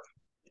start.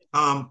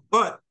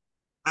 But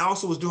I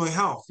also was doing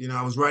health.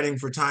 I was writing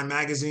for Time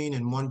Magazine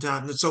and one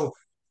time. So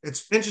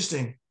it's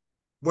interesting.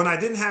 When I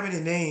didn't have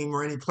any name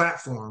or any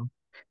platform,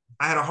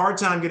 I had a hard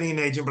time getting an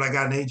agent, but I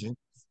got an agent.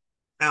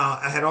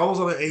 I had all those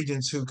other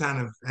agents who kind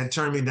of had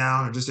turned me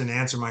down or just didn't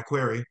answer my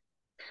query.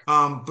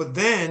 But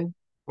then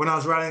when I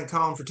was writing a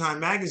column for Time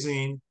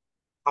Magazine,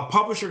 a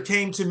publisher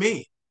came to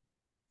me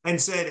and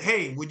said,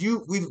 "Hey, we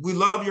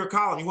love your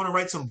column. You want to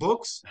write some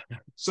books?"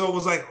 So it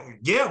was like,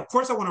 yeah, of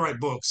course I want to write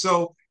books.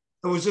 So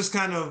it was just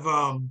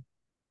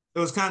it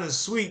was kind of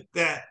sweet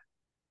that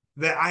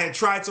I had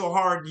tried so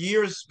hard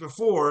years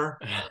before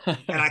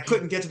and I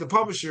couldn't get to the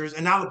publishers,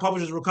 and now the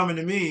publishers were coming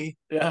to me,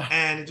 Yeah.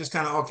 and it just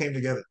kind of all came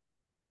together.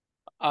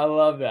 I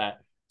love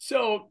that.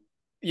 So,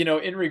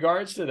 in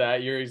regards to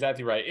that, you're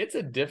exactly right. It's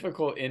a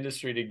difficult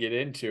industry to get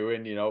into.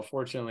 And,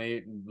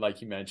 fortunately,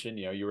 like you mentioned,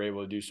 you were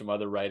able to do some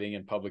other writing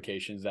and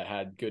publications that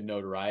had good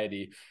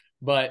notoriety.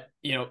 But,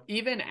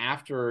 even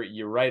after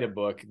you write a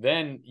book,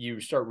 then you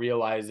start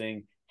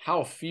realizing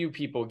how few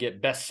people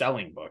get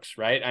best-selling books,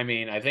 right? I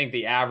mean, I think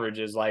the average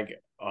is like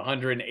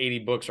 180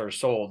 books are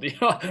sold,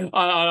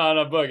 on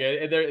a book.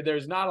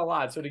 There's not a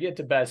lot. So to get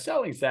to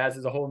best-selling stats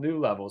is a whole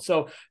new level.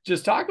 So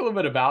just talk a little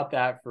bit about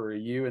that for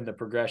you and the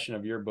progression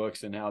of your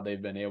books and how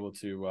they've been able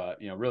to,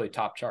 really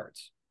top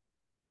charts.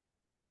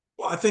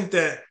 Well, I think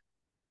that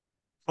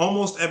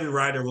almost every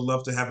writer would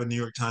love to have a New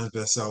York Times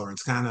bestseller.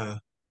 It's kind of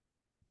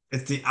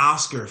It's the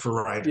Oscar for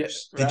Yeah,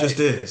 writers. It just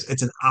right. is.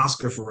 It's an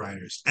Oscar for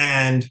writers.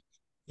 And,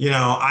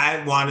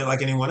 I wanted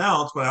like anyone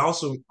else, but I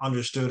also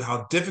understood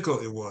how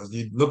difficult it was.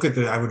 You look at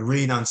I would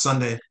read on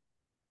Sunday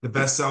the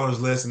bestsellers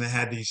list, and they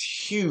had these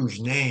huge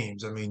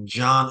names. I mean,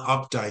 John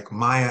Updike,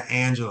 Maya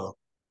Angelou,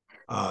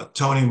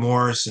 Toni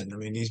Morrison. I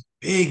mean, these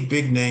big,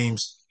 big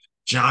names,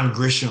 John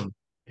Grisham.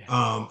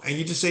 Yeah. And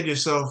you just say to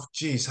yourself,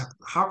 geez,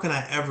 how can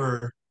I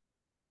ever,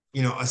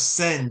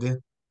 ascend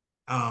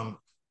um,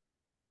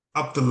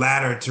 up the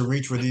ladder to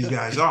reach where these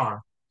guys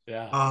are?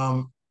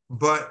 Yeah.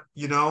 But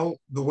the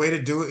way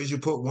to do it is you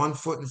put one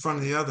foot in front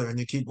of the other and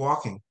you keep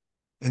walking.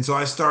 And so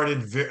I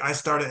started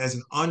as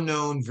an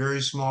unknown,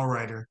 very small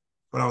writer,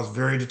 but I was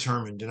very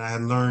determined. And I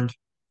had learned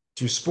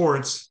through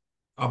sports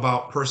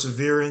about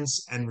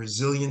perseverance and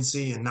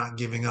resiliency and not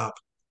giving up.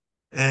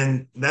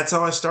 And that's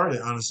how I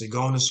started, honestly,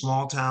 going to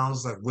small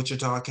towns like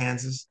Wichita,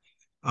 Kansas,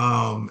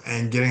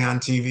 and getting on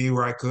TV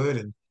where I could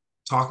and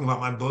talking about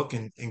my book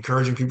and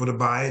encouraging people to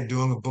buy it,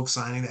 doing a book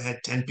signing that had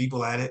 10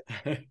 people at it.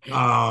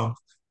 Um,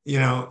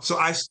 so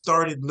I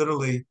started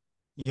literally,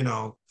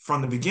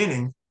 from the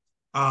beginning,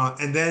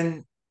 and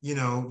then,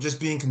 just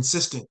being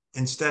consistent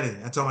and steady.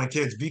 I tell my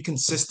kids, be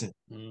consistent.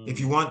 If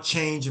you Mm, want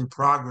change and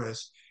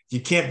progress, you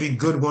can't be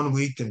good one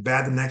week and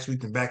bad the next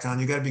week and back on.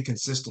 You got to be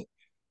consistent.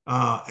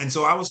 And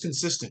so I was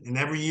consistent. And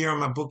every year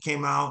my book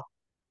came out,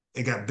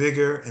 it got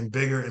bigger and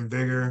bigger and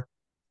bigger.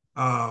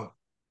 Uh,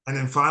 and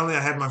then finally, I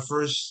had my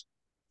first,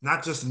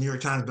 not just a New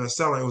York Times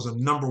bestseller, it was a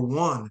number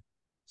one.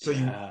 So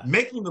you yeah.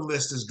 making the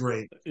list is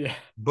great, Yeah.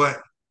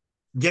 but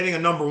getting a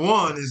number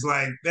one is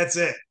like, that's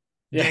it,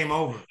 Yeah. game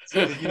over.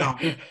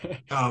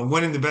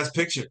 Winning the best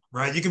picture,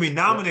 right? You can be Yeah.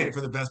 nominated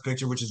for the best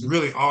picture, which is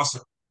really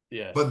awesome.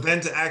 Yes. But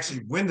then to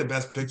actually win the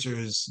best picture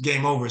is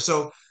game over.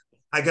 So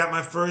I got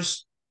my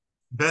first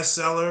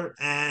bestseller,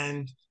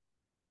 and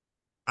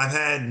I've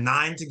had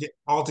nine to get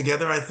all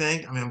together, I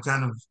think. I mean,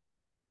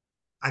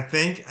 I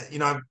think,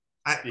 Yeah.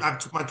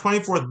 my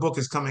 24th book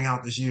is coming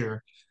out this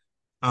year,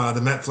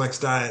 The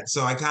Metflex Diet.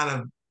 So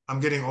I'm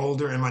getting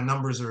older and my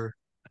numbers are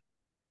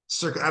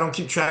I don't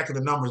keep track of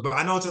the numbers, but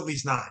I know it's at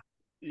least nine.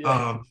 Yeah.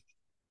 Um,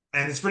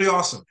 and it's pretty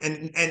awesome.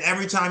 And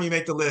every time you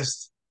make the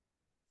list,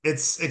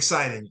 it's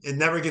exciting. It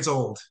never gets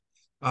old.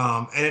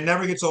 And it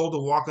never gets old to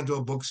walk into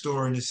a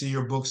bookstore and to see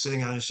your book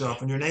sitting on a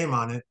shelf and your name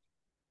on it.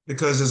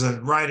 Because as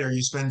a writer,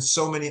 you spend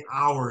so many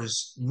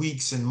hours,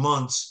 weeks, and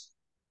months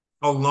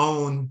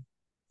alone,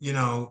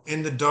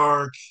 in the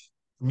dark,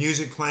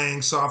 music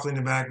playing softly in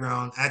the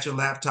background, at your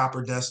laptop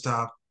or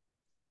desktop,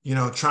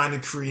 trying to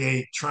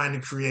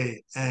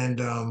create.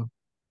 And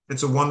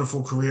it's a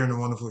wonderful career and a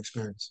wonderful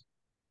experience.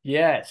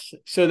 Yes.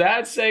 So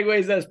that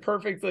segues us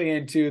perfectly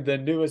into the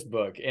newest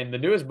book. And the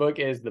newest book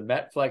is the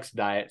Metflex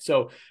Diet.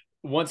 So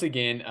once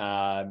again,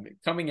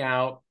 coming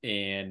out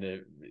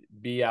and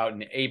be out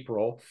in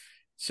April.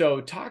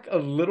 So talk a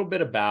little bit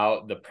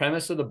about the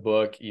premise of the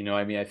book.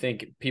 I mean, I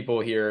think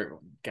people hear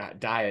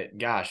diet,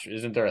 gosh,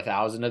 isn't there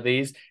 1,000 of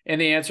these? And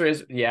the answer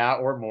is yeah,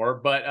 or more.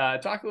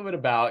 But talk a little bit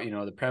about,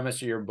 the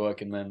premise of your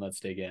book, and then let's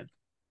dig in.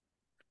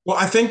 Well,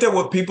 I think that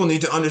what people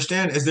need to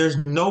understand is there's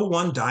no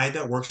one diet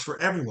that works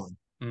for everyone.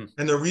 Mm,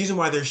 And the reason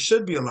why there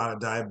should be a lot of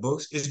diet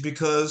books is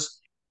because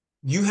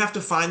you have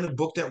to find the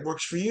book that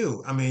works for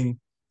you. I mean,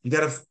 you got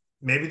to,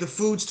 maybe the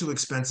food's too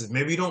expensive.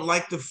 Maybe you don't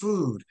like the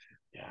food.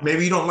 yeah.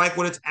 Maybe you don't like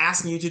what it's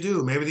asking you to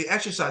do. Maybe the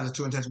exercise is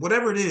too intense.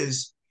 Whatever it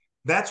is,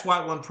 that's why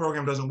one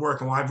program doesn't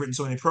work. And why I've written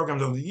so many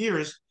programs over the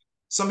years.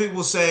 Some people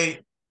will say,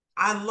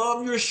 I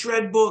love your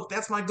shred book.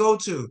 That's my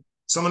go-to.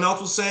 Someone else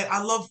will say,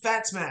 I love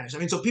Fat Smash. I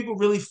mean, so people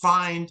really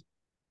find,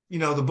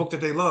 the book that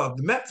they love.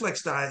 The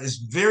Metflex diet is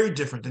very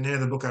different than any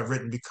other book I've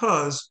written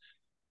because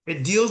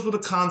it deals with a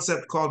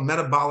concept called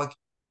metabolic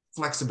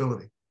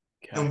flexibility.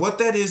 And Okay. what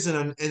that is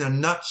in a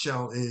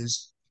nutshell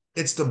is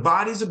it's the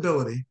body's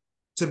ability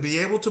to be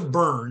able to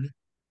burn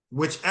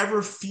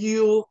whichever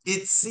fuel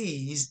it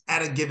sees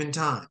at a given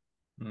time.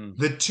 Mm,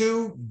 The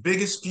two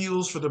biggest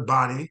fuels for the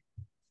body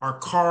are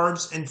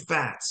carbs and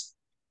fats.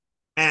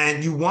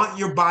 And you want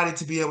your body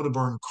to be able to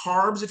burn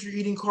carbs if you're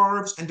eating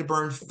carbs and to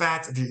burn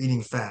fats if you're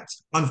eating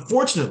fats.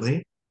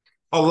 Unfortunately,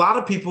 a lot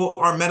of people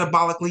are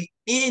metabolically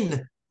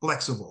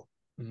inflexible,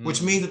 which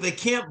mm, means that they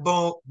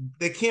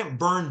can't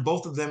burn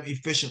both of them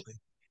efficiently.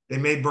 They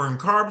may burn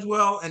carbs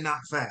well and not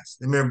fats.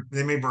 They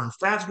may burn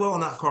fats well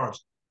and not carbs.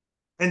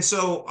 And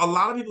so a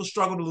lot of people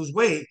struggle to lose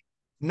weight,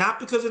 not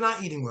because they're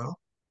not eating well,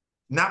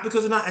 not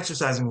because they're not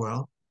exercising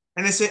well.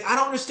 And they say, I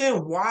don't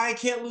understand why I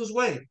can't lose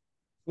weight.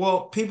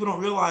 Well, people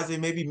don't realize they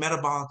may be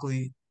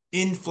metabolically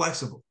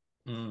inflexible.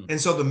 mm. And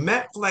so the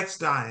MetFlex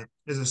diet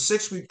is a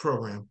 6-week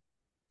program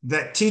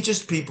that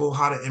teaches people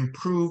how to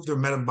improve their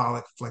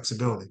metabolic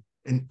flexibility.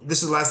 And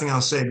this is the last thing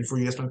I'll say before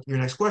you ask your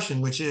next question,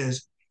 which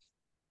is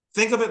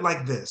think of it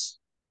like this.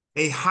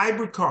 A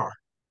hybrid car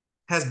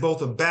has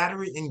both a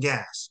battery and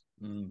gas.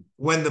 Mm.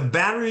 When the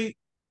battery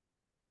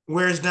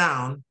wears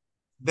down,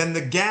 then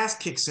the gas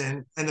kicks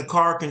in and the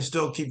car can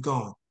still keep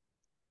going.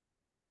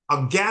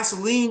 A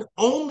gasoline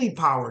only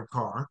powered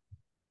car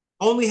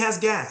only has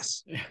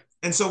gas. Yeah.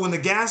 And so when the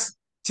gas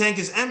tank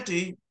is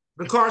empty,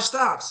 The car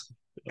stops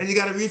and you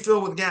got to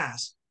refill with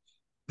gas.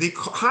 The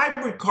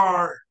hybrid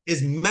car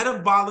is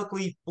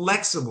metabolically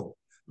flexible.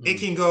 It Mm.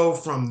 can go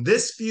from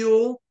this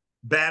fuel,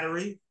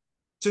 battery,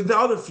 to the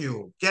other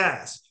fuel,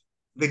 gas.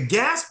 The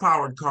gas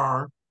powered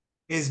car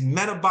is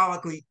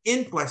metabolically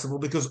inflexible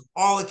because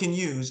all it can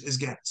use is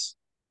gas.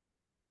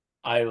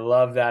 I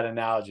love that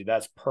analogy.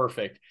 That's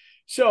perfect.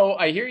 So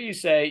I hear you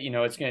say,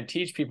 it's going to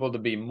teach people to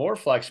be more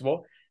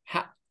flexible.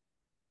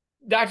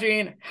 Dr.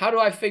 Ian, how do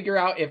I figure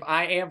out if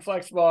I am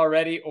flexible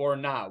already or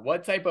not?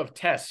 What type of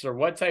tests or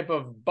what type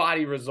of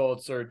body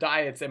results or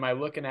diets am I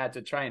looking at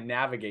to try and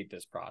navigate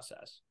this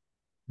process?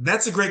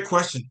 That's a great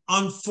question.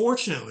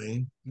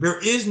 Unfortunately, there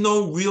is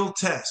no real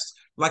test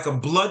like a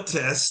blood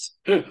test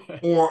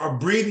or a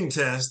breathing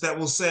test that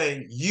will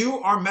say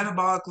you are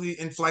metabolically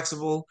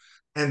inflexible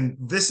and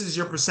this is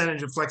your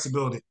percentage of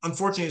flexibility.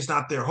 Unfortunately, it's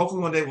not there.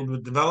 Hopefully, one day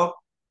we'll develop.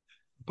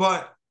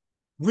 But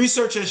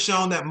research has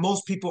shown that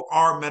most people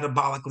are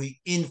metabolically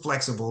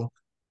inflexible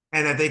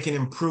and that they can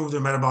improve their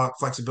metabolic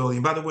flexibility.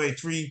 And by the way,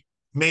 three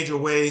major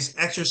ways: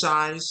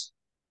 exercise,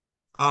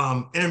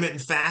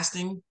 intermittent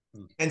fasting,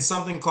 and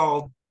something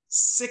called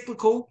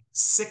cyclical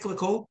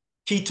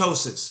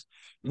ketosis,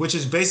 which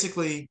is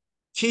basically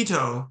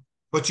keto,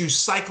 but you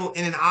cycle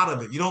in and out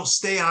of it. You don't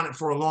stay on it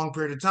for a long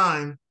period of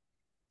time.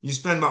 You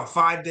spend about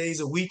 5 days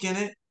a week in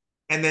it,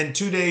 and then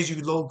 2 days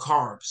you load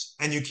carbs,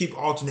 and you keep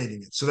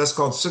alternating it. So that's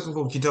called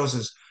cyclical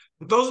ketosis.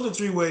 But those are the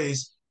three of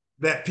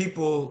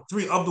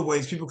the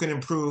ways people can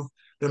improve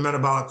their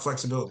metabolic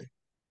flexibility.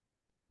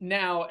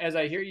 Now, as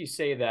I hear you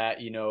say that,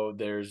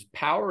 there's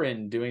power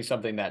in doing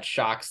something that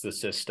shocks the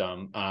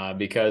system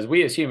because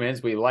we as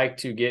humans, we like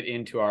to get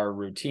into our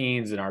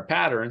routines and our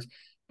patterns.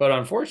 But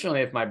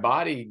unfortunately, if my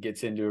body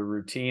gets into a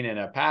routine and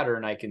a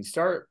pattern, I can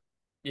start,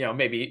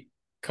 maybe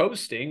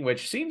coasting,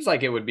 which seems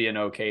like it would be an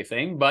okay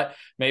thing, but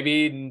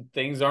maybe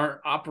things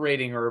aren't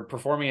operating or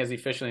performing as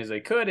efficiently as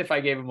they could if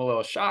I gave them a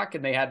little shock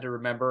and they had to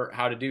remember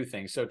how to do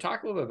things. So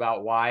talk a little bit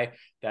about why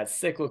that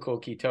cyclical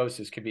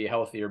ketosis could be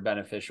healthy or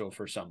beneficial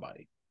for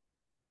somebody.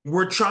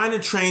 We're trying to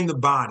train the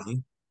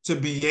body to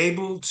be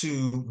able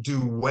to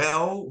do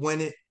well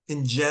when it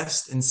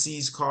ingests and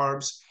sees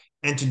carbs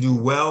and to do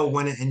well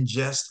when it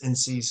ingests and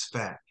sees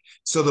fat.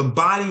 So the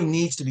body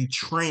needs to be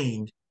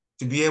trained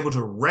to be able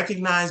to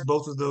recognize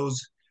both of those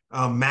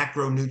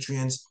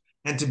macronutrients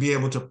and to be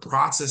able to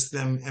process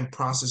them and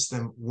process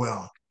them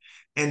well.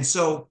 And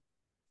so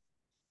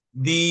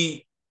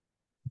the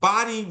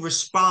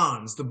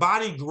the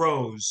body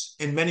grows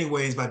in many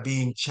ways by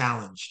being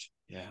challenged.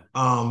 Yeah.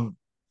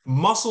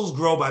 Muscles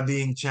grow by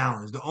being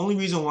challenged. The only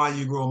reason why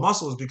you grow a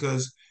muscle is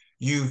because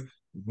you've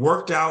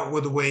worked out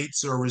with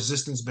weights or a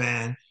resistance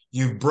band.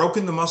 You've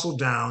broken the muscle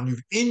down.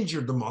 You've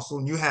injured the muscle,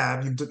 and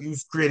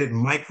you've created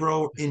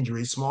micro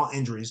injuries, small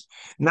injuries.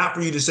 Not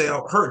for you to say,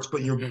 "Oh, it hurts,"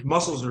 but your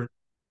muscles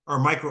are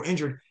micro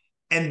injured.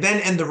 And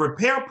then in the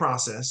repair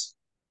process,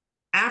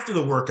 after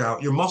the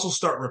workout, your muscles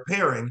start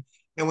repairing,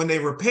 and when they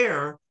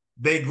repair,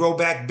 they grow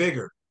back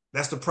bigger.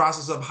 That's the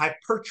process of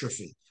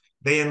hypertrophy.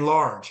 They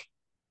enlarge.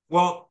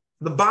 Well,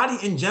 the body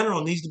in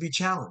general needs to be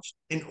challenged.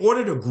 In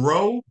order to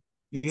grow,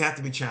 you have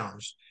to be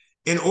challenged.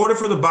 In order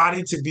for the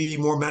body to be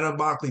more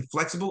metabolically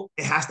flexible,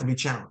 it has to be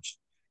challenged.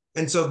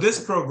 And so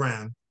this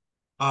program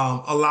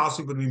allows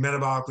people to be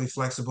metabolically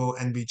flexible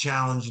and be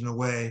challenged in a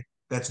way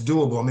that's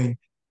doable. I mean,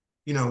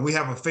 we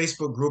have a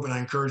Facebook group, and I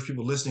encourage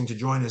people listening to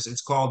join us.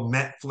 It's called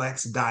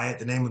MetFlex Diet,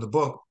 the name of the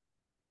book.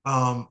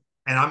 And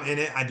I'm in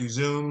it. I do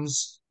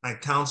Zooms. I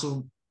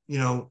counsel,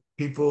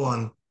 people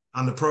on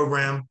the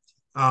program.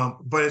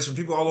 But it's from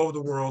people all over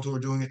the world who are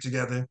doing it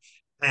together.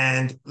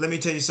 And let me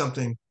tell you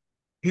something.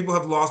 People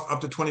have lost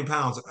up to 20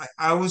 pounds.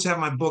 I always have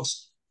my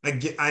books.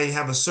 I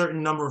have a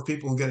certain number of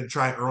people who get to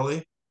try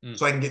early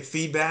so I can get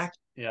feedback.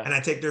 Yeah. And I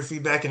take their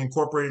feedback and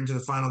incorporate it into the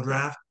final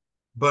draft.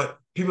 But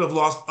people have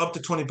lost up to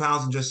 20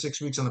 pounds in just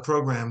 6 weeks on the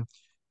program.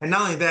 And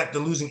not only that,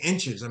 they're losing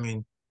inches. I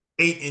mean,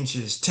 8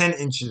 inches, 10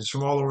 inches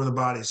from all over the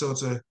body. So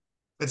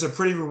it's a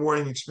pretty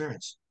rewarding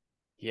experience.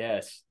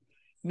 Yes.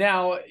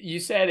 Now, you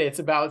said it's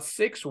about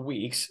 6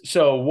 weeks.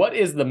 So, what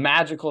is the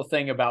magical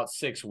thing about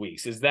 6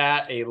 weeks? Is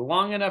that a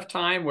long enough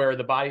time where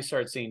the body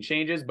starts seeing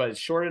changes, but it's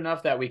short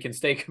enough that we can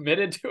stay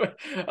committed to it?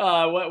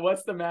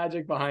 What's the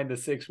magic behind the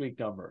 6 week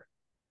number?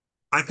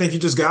 I think you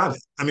just got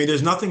it. I mean,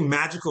 there's nothing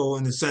magical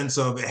in the sense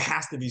of it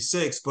has to be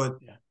six, but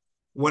Yeah.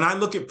 when I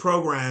look at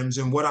programs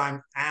and what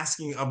I'm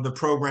asking of the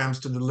programs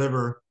to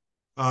deliver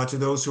to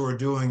those who are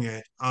doing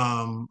it,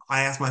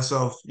 I ask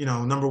myself,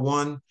 number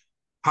one,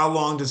 how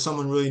long does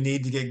someone really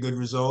need to get good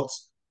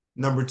results?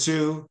 Number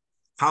two,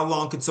 how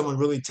long could someone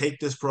really take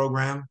this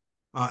program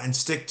and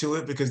stick to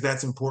it? Because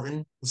that's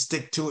important.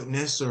 Stick to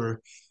itness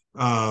or,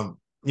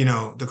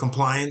 the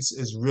compliance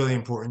is really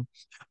important.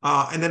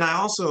 And then I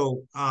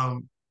also,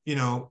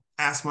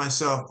 ask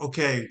myself,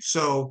 okay,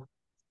 so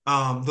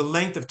the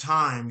length of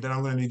time that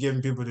I'm going to be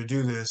giving people to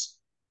do this,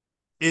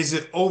 is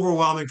it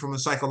overwhelming from a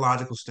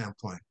psychological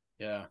standpoint?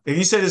 Yeah. If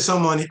you say to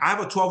someone, I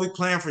have a 12-week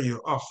plan for you,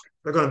 oh,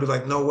 they're going to be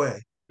like, no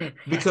way.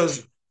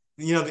 Because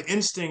the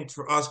instinct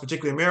for us,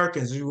 particularly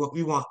Americans,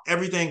 we want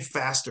everything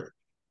faster.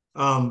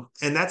 And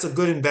that's a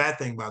good and bad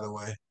thing, by the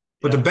way.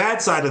 But the Yeah.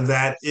 bad side of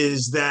that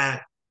is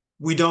that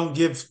we don't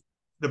give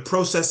the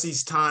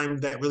processes time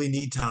that really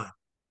need time.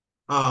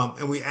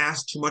 And we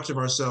ask too much of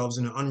ourselves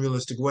in an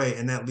unrealistic way,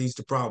 and that leads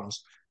to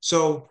problems.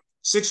 So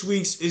 6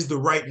 weeks is the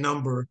right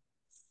number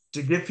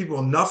to give people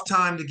enough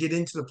time to get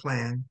into the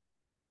plan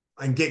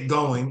and get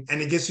going,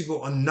 and it gives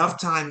people enough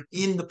time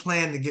in the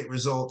plan to get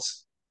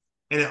results.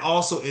 And it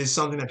also is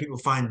something that people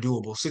find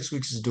doable. 6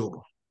 weeks is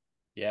doable.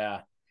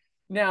 Yeah.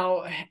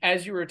 Now,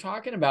 as you were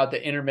talking about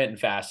the intermittent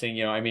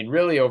fasting, I mean,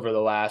 really over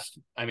the last,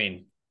 I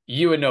mean,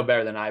 you would know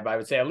better than I, but I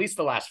would say at least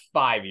the last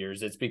 5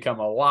 years, it's become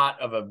a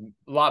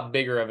lot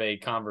bigger of a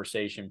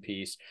conversation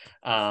piece.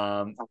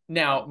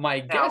 Now, my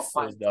guess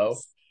is though,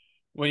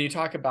 when you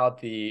talk about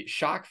the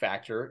shock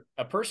factor,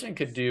 a person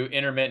could do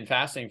intermittent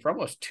fasting for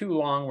almost too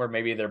long, where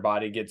maybe their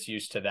body gets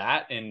used to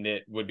that, and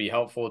it would be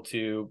helpful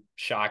to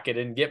shock it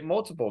and get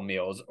multiple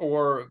meals.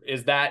 Or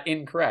is that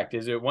incorrect?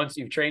 Is it once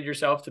you've trained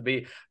yourself to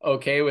be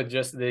okay with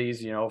just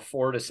these,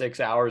 4 to 6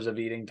 hours of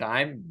eating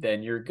time,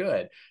 then you're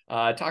good?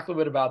 Talk a little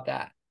bit about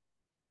that.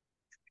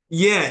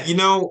 Yeah,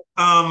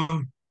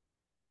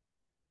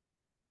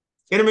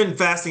 intermittent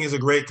fasting is a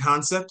great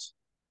concept,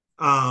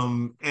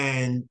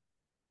 and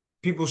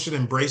people should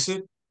embrace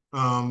it.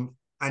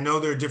 I know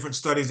there are different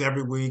studies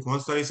every week. One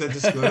study says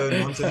it's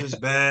good, one says it's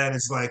bad.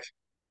 It's like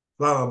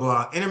blah blah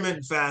blah.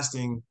 Intermittent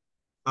fasting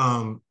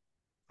um,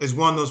 is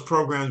one of those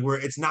programs where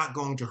it's not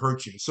going to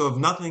hurt you. So if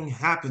nothing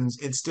happens,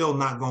 it's still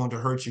not going to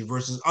hurt you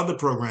versus other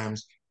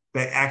programs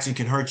that actually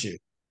can hurt you.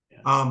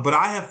 Yeah. But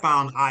I have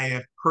found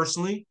IF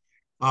personally,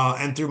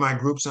 and through my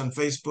groups on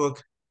Facebook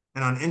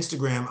and on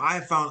Instagram, I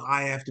have found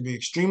IF to be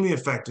extremely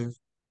effective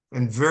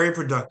and very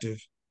productive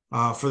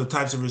for the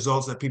types of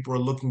results that people are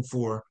looking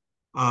for.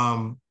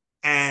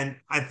 And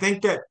I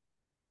think that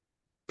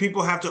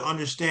people have to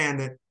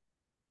understand that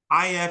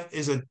IF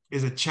is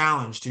a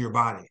challenge to your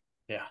body.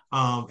 Yeah.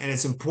 And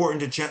it's important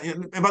to check.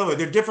 And by the way,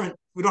 they're different.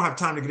 We don't have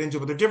time to get into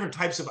it, but they're different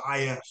types of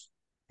IF.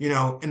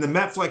 In the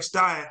Metflex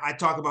diet, I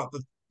talk about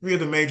the three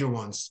of the major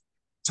ones: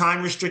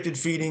 time restricted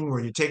feeding, where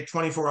you take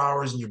 24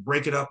 hours and you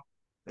break it up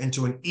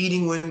into an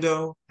eating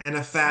window and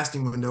a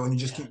fasting window, and you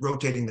just Yeah. keep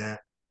rotating that.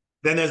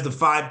 Then there's the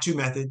 5-2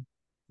 method,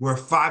 where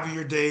 5 of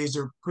your days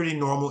are pretty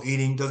normal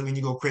eating. Doesn't mean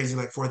you go crazy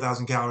like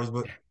 4,000 calories,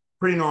 but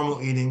pretty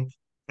normal eating.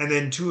 And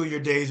then 2 of your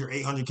days are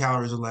 800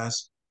 calories or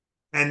less.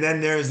 And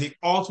then there's the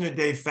alternate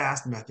day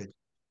fast method.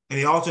 And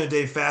the alternate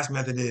day fast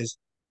method is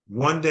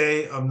one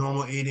day of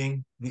normal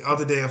eating, the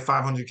other day of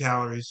 500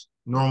 calories,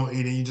 normal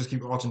eating. You just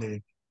keep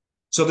alternating.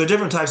 So there are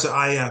different types of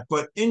IF,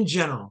 but in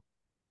general,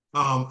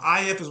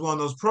 IF is one of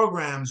those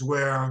programs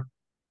where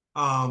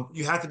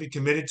you have to be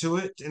committed to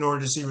it in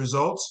order to see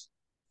results,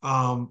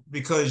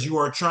 because you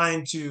are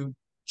trying to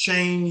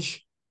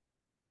change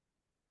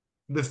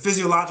the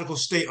physiological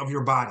state of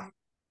your body.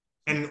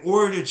 And in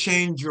order to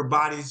change your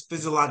body's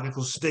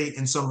physiological state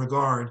in some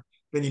regard,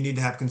 then you need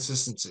to have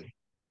consistency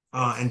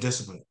Yes. and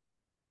discipline.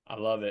 I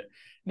love it.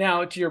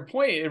 Now, to your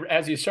point,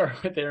 as you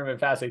start with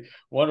intermittent fasting,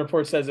 one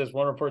report says this,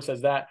 one report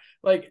says that.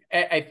 Like,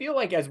 I feel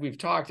like as we've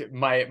talked,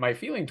 my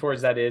feeling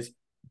towards that is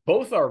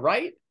both are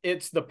right.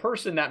 It's the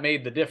person that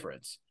made the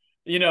difference.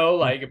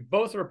 Like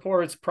both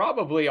reports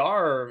probably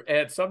are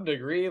at some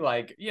degree,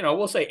 like,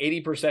 we'll say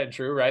 80%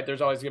 true, right?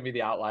 There's always going to be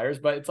the outliers,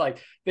 but it's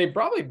like they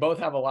probably both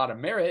have a lot of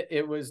merit.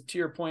 It was to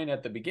your point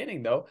at the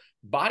beginning, though,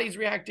 bodies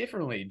react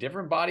differently.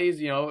 Different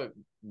bodies,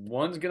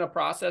 one's going to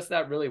process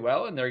that really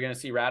well and they're going to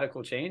see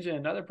radical change, and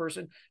another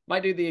person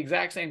might do the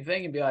exact same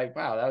thing and be like,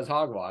 wow, that was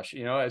hogwash.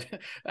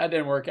 That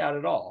didn't work out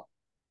at all.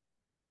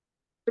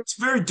 It's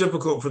very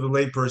difficult for the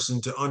layperson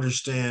to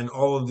understand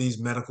all of these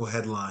medical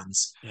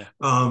headlines. Yeah.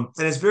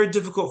 And it's very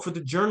difficult for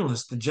the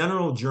journalist, the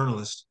general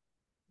journalist,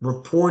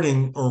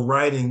 reporting or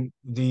writing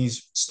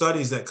these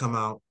studies that come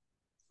out.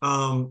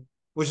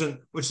 Which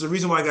is the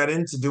reason why I got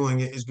into doing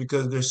it, is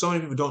because there's so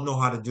many people who don't know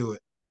how to do it.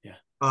 Yeah.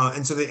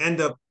 And so they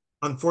end up,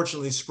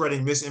 unfortunately,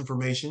 spreading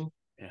misinformation,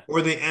 Yeah.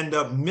 or they end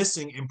up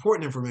missing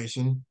important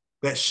information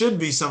that should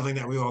be something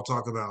that we all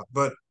talk about.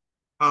 But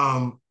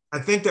I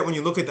think that when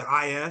you look at the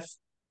IF,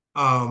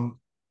 um,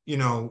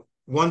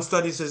 one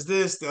study says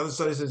this, the other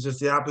study says just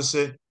the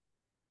opposite.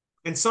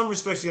 In some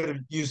respects, you got to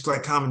use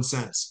like common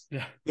sense.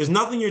 Yeah. There's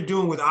nothing you're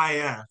doing with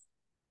IF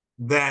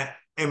that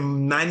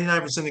in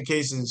 99% of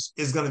cases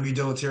is going to be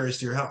deleterious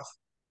to your health,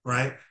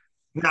 right?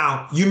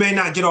 Now, you may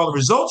not get all the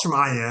results from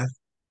IF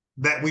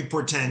that we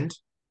pretend,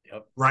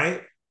 Yep.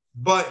 right?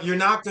 But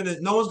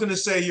no one's going to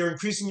say you're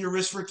increasing your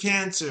risk for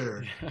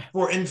cancer,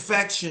 for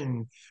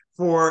infection,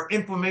 for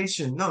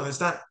inflammation. No, it's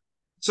not.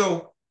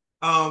 So,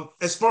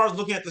 as far as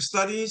looking at the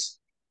studies,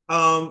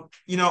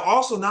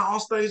 also not all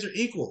studies are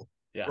equal.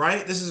 Yeah.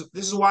 Right. This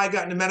is why I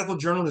got into medical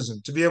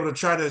journalism, to be able to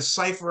try to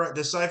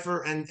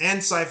decipher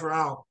and cipher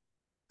out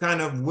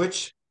kind of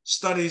which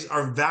studies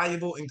are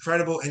valuable,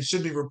 incredible, and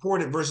should be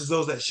reported versus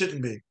those that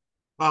shouldn't be.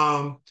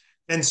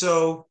 And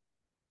so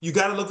you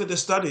got to look at the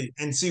study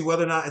and see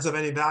whether or not it's of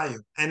any value.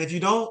 And if you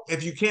don't,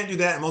 if you can't do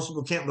that, and most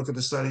people can't look at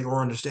the study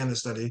or understand the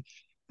study,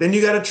 then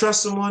you got to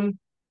trust someone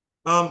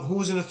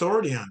who's an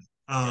authority on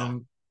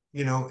it,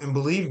 Yeah. and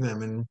believe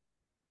them.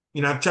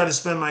 And I've tried to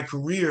spend my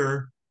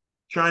career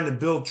trying to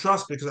build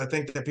trust because I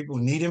think that people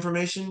need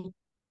information,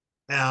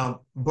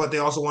 but they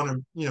also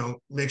want to,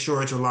 make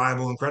sure it's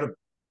reliable and credible.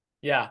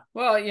 Yeah.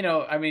 Well,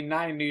 I mean,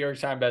 9 New York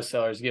Times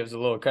bestsellers gives a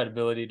little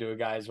credibility to a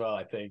guy as well,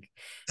 I think.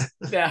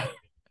 Yeah.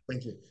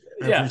 Thank you.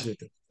 I Yeah. appreciate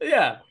that.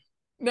 Yeah.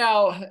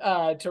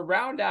 Now, to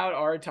round out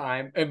our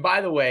time, and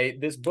by the way,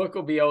 this book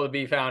will be able to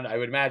be found, I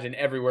would imagine,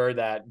 everywhere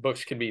that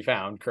books can be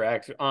found,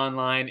 correct?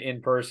 Online,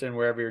 in person,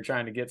 wherever you're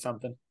trying to get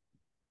something.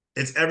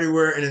 It's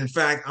everywhere. And in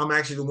fact, I'm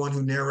actually the one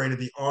who narrated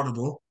the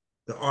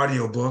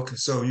audio book.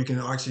 So you can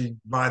actually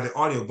buy the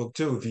audio book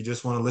too if you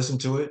just want to listen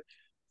to it.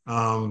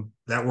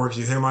 That works.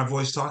 You hear my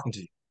voice talking to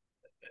you.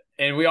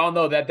 And we all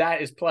know that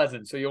that is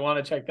pleasant, so you'll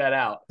want to check that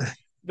out.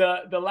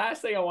 The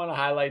last thing I want to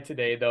highlight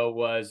today, though,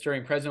 was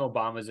during President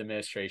Obama's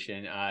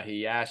administration,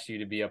 he asked you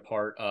to be a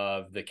part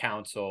of the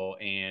council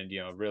and,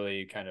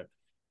 really kind of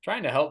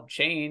trying to help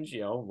change,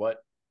 what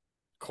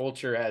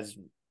culture has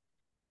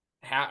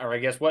or I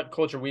guess what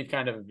culture we've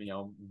kind of,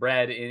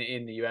 bred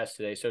in the U.S.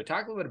 today. So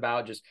talk a little bit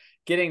about just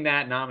getting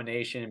that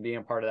nomination and being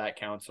a part of that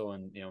council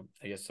and,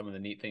 I guess some of the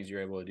neat things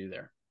you're able to do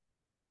there.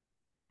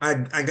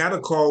 I got a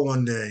call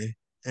one day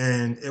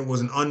and it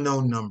was an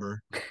unknown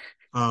number.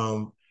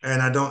 And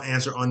I don't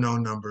answer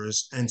unknown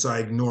numbers. And so I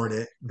ignored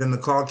it. Then the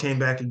call came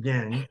back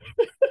again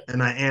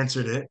and I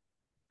answered it.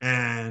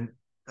 And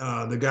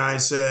the guy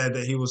said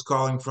that he was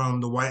calling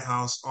from the White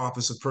House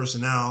Office of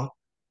Personnel.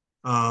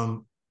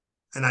 Um,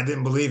 and I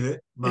didn't believe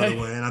it, by the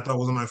way. And I thought it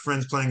was one of my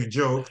friends playing a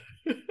joke.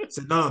 I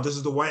said, no, this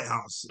is the White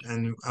House.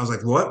 And I was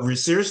like, what?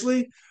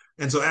 Seriously?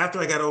 And so after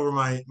I got over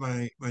my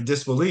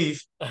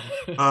disbelief,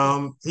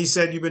 he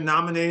said, you've been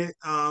nominated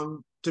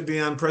to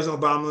be on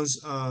President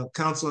Obama's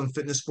Council on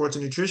Fitness, Sports,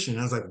 and Nutrition.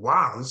 And I was like,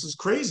 wow, this is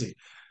crazy.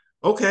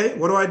 Okay,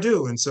 what do I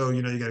do? And so,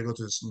 you got to go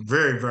through this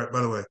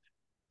by the way,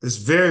 this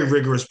very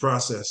rigorous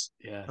process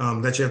Yeah.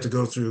 that you have to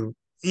go through,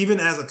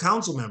 even as a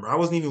council member. I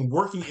wasn't even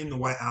working in the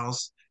White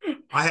House.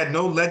 I had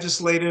no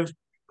legislative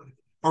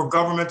or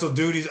governmental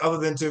duties other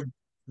than to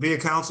be a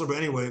counselor. But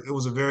anyway, it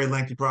was a very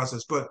lengthy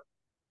process. But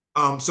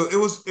so it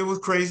was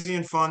crazy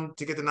and fun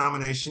to get the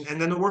nomination,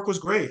 and then the work was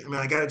great. I mean,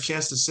 I got a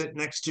chance to sit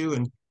next to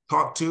and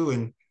talk to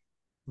and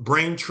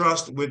brain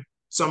trust with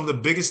some of the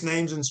biggest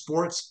names in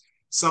sports.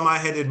 Some I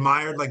had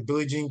admired, like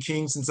Billie Jean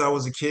King, since I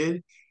was a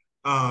kid.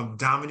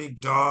 Dominique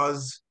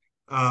Dawes,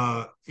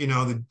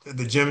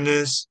 the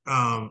gymnasts,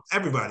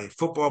 everybody,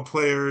 football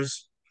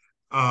players.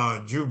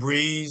 Drew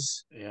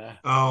Brees Yeah.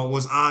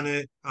 was on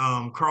it.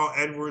 Carl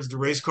Edwards, the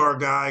race car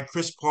guy.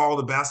 Chris Paul,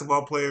 the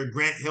basketball player.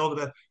 Grant Hill,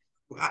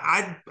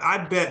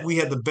 I bet we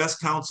had the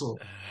best council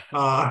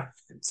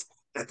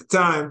at the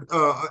time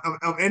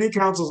of any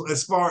council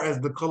as far as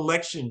the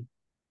collection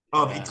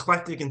of Yeah.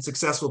 eclectic and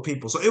successful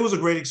people. So it was a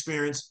great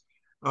experience.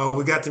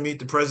 We got to meet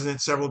the president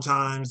several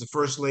times, the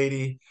first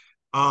lady.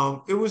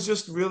 It was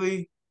just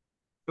really,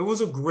 it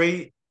was a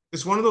great,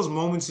 it's one of those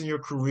moments in your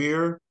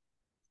career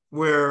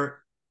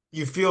where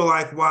you feel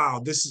like,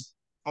 wow, this is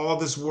all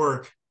this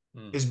work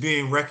is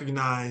being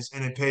recognized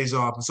and it pays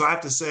off. And so I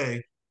have to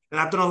say, and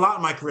I've done a lot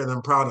in my career that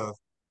I'm proud of,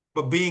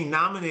 but being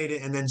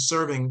nominated and then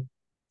serving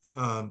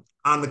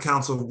on the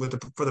council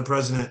for the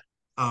president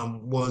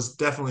was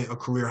definitely a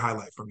career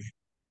highlight for me.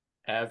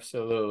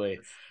 Absolutely.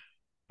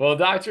 Well,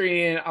 Dr.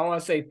 Ian, I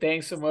want to say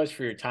thanks so much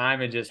for your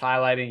time and just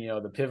highlighting,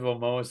 the pivotal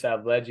moments that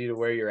have led you to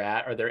where you're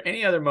at. Are there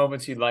any other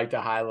moments you'd like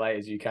to highlight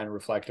as you kind of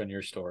reflect on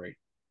your story?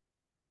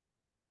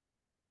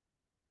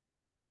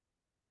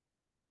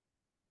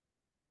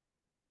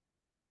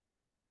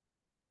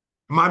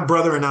 My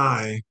brother and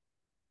I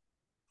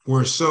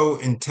were so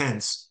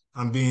intense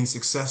on being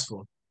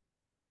successful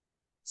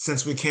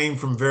since we came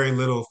from very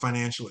little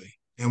financially,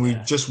 and we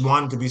Yeah. just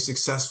wanted to be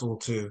successful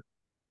to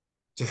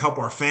help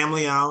our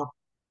family out,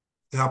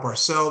 to help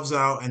ourselves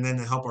out, and then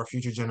to help our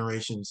future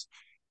generations.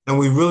 And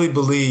we really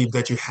believed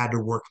that you had to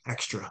work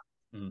extra.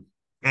 Mm.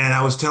 And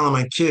I was telling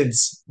my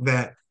kids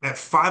that at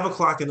 5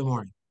 o'clock in the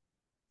morning,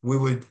 we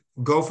would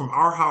go from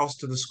our house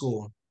to the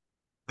school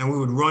and we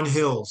would run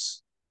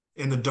hills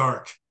in the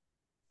dark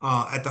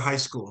at the high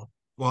school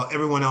while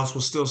everyone else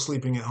was still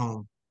sleeping at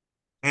home.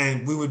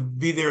 And we would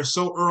be there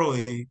so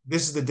early.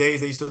 This is the days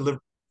they used to live.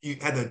 You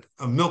had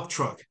a milk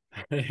truck,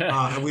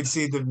 and we'd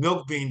see the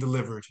milk being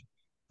delivered.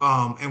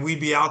 And we'd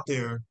be out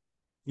there,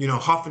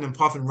 huffing and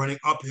puffing, running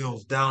up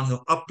hills,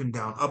 downhill, up and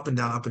down, up and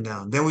down, up and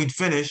down. Then we'd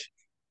finish,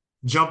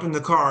 jump in the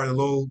car, the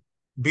little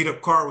beat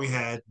up car we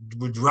had,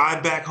 would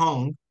drive back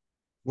home,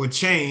 would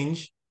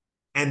change,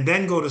 and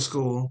then go to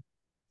school,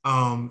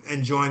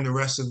 and join the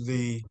rest of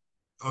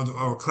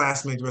our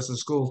classmates, the rest of the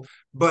school.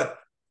 But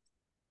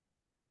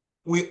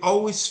we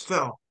always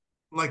felt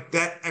like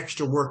that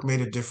extra work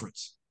made a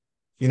difference.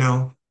 You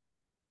know,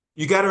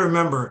 you got to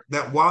remember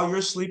that while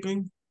you're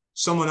sleeping,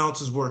 someone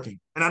else is working.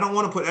 And I don't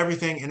want to put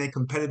everything in a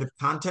competitive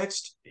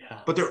context,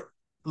 Yeah. but there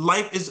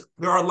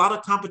are a lot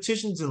of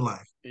competitions in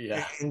life.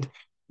 Yeah. and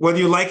whether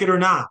you like it or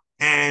not.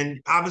 And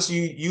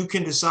obviously, you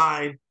can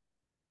decide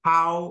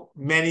how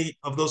many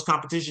of those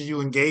competitions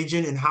you engage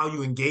in and how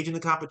you engage in the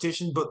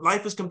competition. But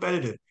life is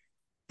competitive.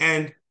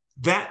 And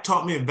that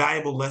taught me a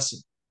valuable lesson.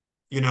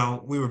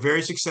 We were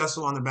very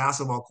successful on the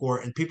basketball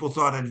court, and people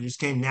thought that it just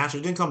came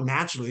naturally. It didn't come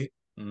naturally.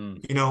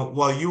 Mm.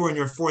 While you were in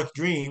your fourth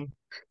dream,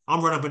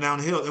 I'm running up and down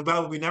the hill. And by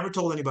the way, we never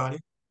told anybody.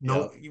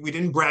 No, Yep. we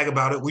didn't brag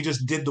about it. We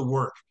just did the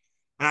work.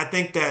 And I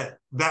think that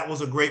that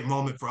was a great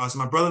moment for us.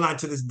 My brother and I,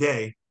 to this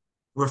day,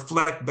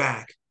 reflect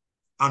back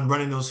on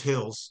running those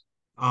hills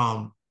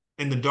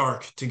in the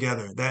dark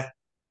together. That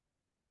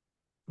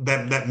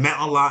meant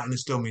a lot, and it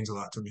still means a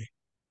lot to me.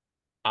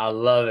 I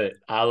love it.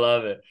 I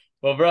love it.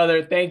 Well,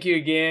 brother, thank you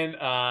again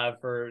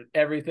for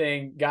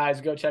everything.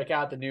 Guys, go check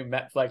out the new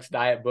Metflex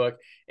diet book.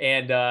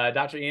 And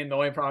Dr. Ian, the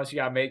only promise you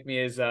gotta make me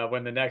is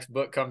when the next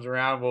book comes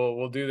around,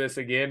 we'll do this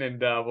again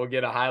and we'll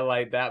get to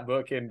highlight that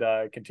book and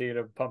continue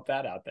to pump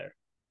that out there.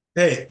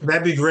 Hey,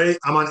 that'd be great.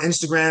 I'm on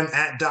Instagram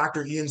at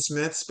Dr. Ian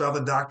Smith, spell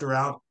the doctor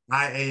out,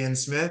 IAN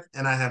Smith.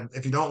 And I have,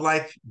 if you don't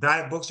like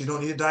diet books, you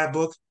don't need a diet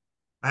book.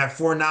 I have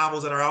 4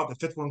 novels that are out. The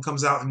fifth one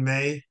comes out in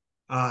May,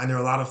 and they're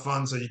a lot of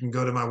fun. So you can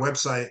go to my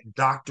website,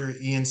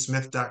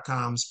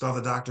 driansmith.com, spell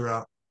the doctor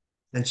out,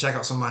 and check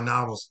out some of my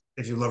novels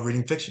if you love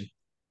reading fiction.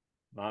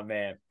 My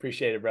man.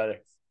 Appreciate it, brother.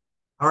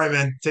 All right,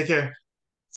 man. Take care.